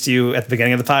introduced you at the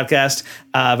beginning of the podcast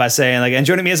by saying, like, and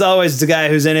joining me as always is a guy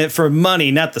who's in it for money,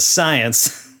 not the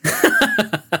science.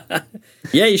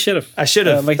 Yeah, you should have. I should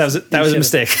have. That was a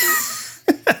mistake.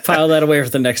 File that away for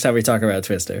the next time we talk about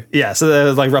Twister. Yeah, so that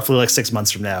was like roughly like 6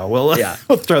 months from now. We'll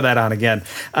throw that on again.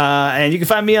 And you can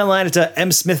find me online at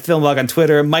M Smith Film Blog on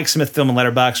Twitter, Mike Smith Film and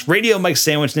Letterboxd, Radio Mike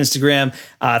Sandwich on Instagram.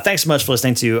 Thanks so much for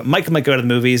listening to Mike and Mike Go to the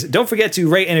Movies. Don't forget to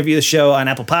rate and review the show on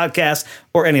Apple Podcasts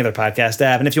or any other podcast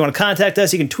app. And if you want to contact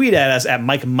us, you can tweet at us at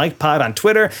Mike and Mike Pod on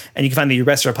Twitter, and you can find the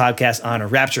rest of our podcast on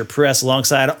Rapture Press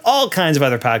alongside all kinds of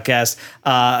other podcasts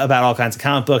about all kinds of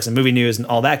comic books and movie news and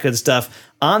all that good stuff.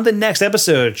 On the next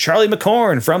episode, Charlie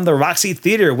McCorn from the Roxy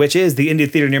Theater, which is the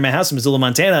indie theater near my house in Missoula,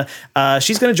 Montana.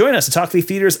 She's going to join us to talk the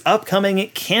theater's upcoming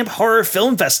Camp Horror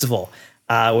Film Festival,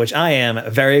 which I am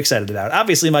very excited about.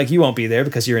 Obviously, Mike, you won't be there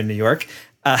because you're in New York.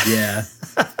 Yeah,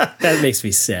 that makes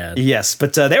me sad. Yes,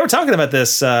 but they were talking about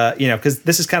this, because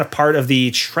this is kind of part of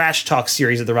the Trash Talk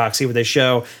series at the Roxy, where they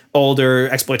show older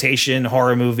exploitation,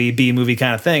 horror movie, B movie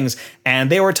kind of things.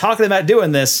 And they were talking about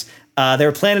doing this. They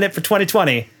were planning it for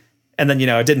 2020. And then,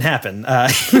 it didn't happen in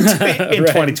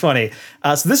 2020.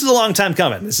 So this is a long time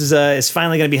coming. This is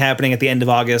finally going to be happening at the end of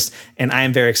August, and I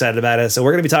am very excited about it. So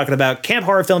we're going to be talking about Camp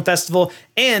Horror Film Festival,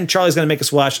 and Charlie's going to make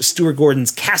us watch Stuart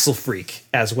Gordon's Castle Freak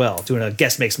as well, doing a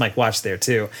Guest Makes Mike Watch there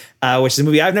too, which is a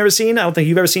movie I've never seen. I don't think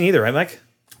you've ever seen either, right, Mike?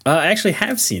 I actually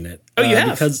have seen it. Oh, you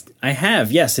have? Because I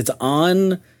have, yes. It's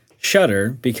on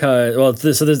Shudder so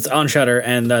it's on Shudder,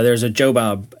 and there's a Joe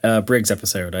Bob Briggs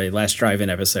episode, a Last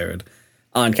Drive-In episode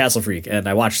on Castle Freak, and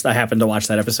I happened to watch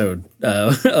that episode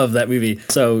of that movie.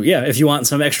 So yeah, if you want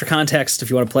some extra context, if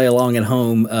you want to play along at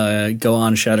home, go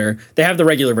on Shudder. They have the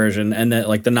regular version and then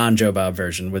like the non-Joe Bob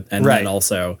version then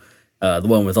also the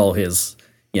one with all his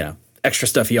extra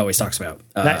stuff he always talks about.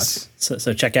 Nice.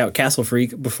 So check out Castle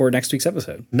Freak before next week's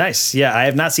episode. Nice. Yeah, I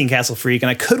have not seen Castle Freak, and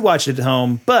I could watch it at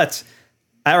home, but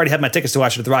I already have my tickets to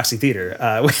watch it at the Roxy Theater.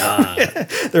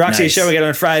 The Roxy is showing it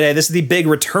on Friday. This is the big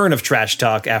return of Trash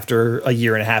Talk after a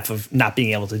year and a half of not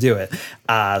being able to do it.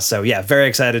 So yeah, very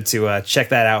excited to check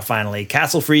that out finally.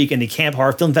 Castle Freak and the Camp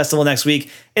Horror Film Festival next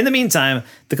week. In the meantime,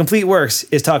 The Complete Works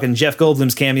is talking Jeff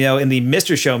Goldblum's cameo in the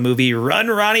Mr. Show movie Run,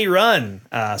 Ronnie, Run.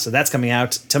 So that's coming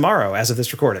out tomorrow as of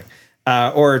this recording.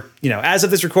 As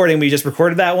of this recording, we just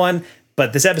recorded that one,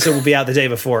 but this episode will be out the day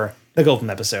before the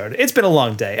Goldblum episode. It's been a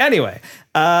long day. Anyway,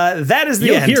 that is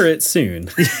the end. You'll hear it soon.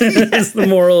 That's the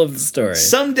moral of the story.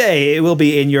 Someday it will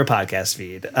be in your podcast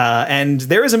feed. And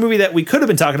there is a movie that we could have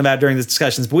been talking about during the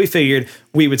discussions, but we figured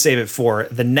we would save it for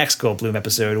the next Goldblum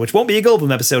episode, which won't be a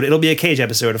Goldblum episode. It'll be a Cage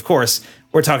episode, of course.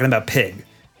 We're talking about Pig.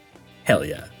 Hell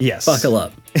yeah. Yes. Buckle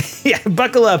up. Yeah,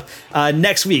 buckle up.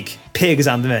 Next week, Pig is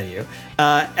on the menu.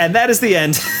 And that is the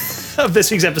end of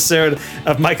this week's episode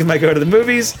of Mike and Mike Go to the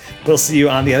Movies. We'll see you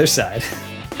on the other side.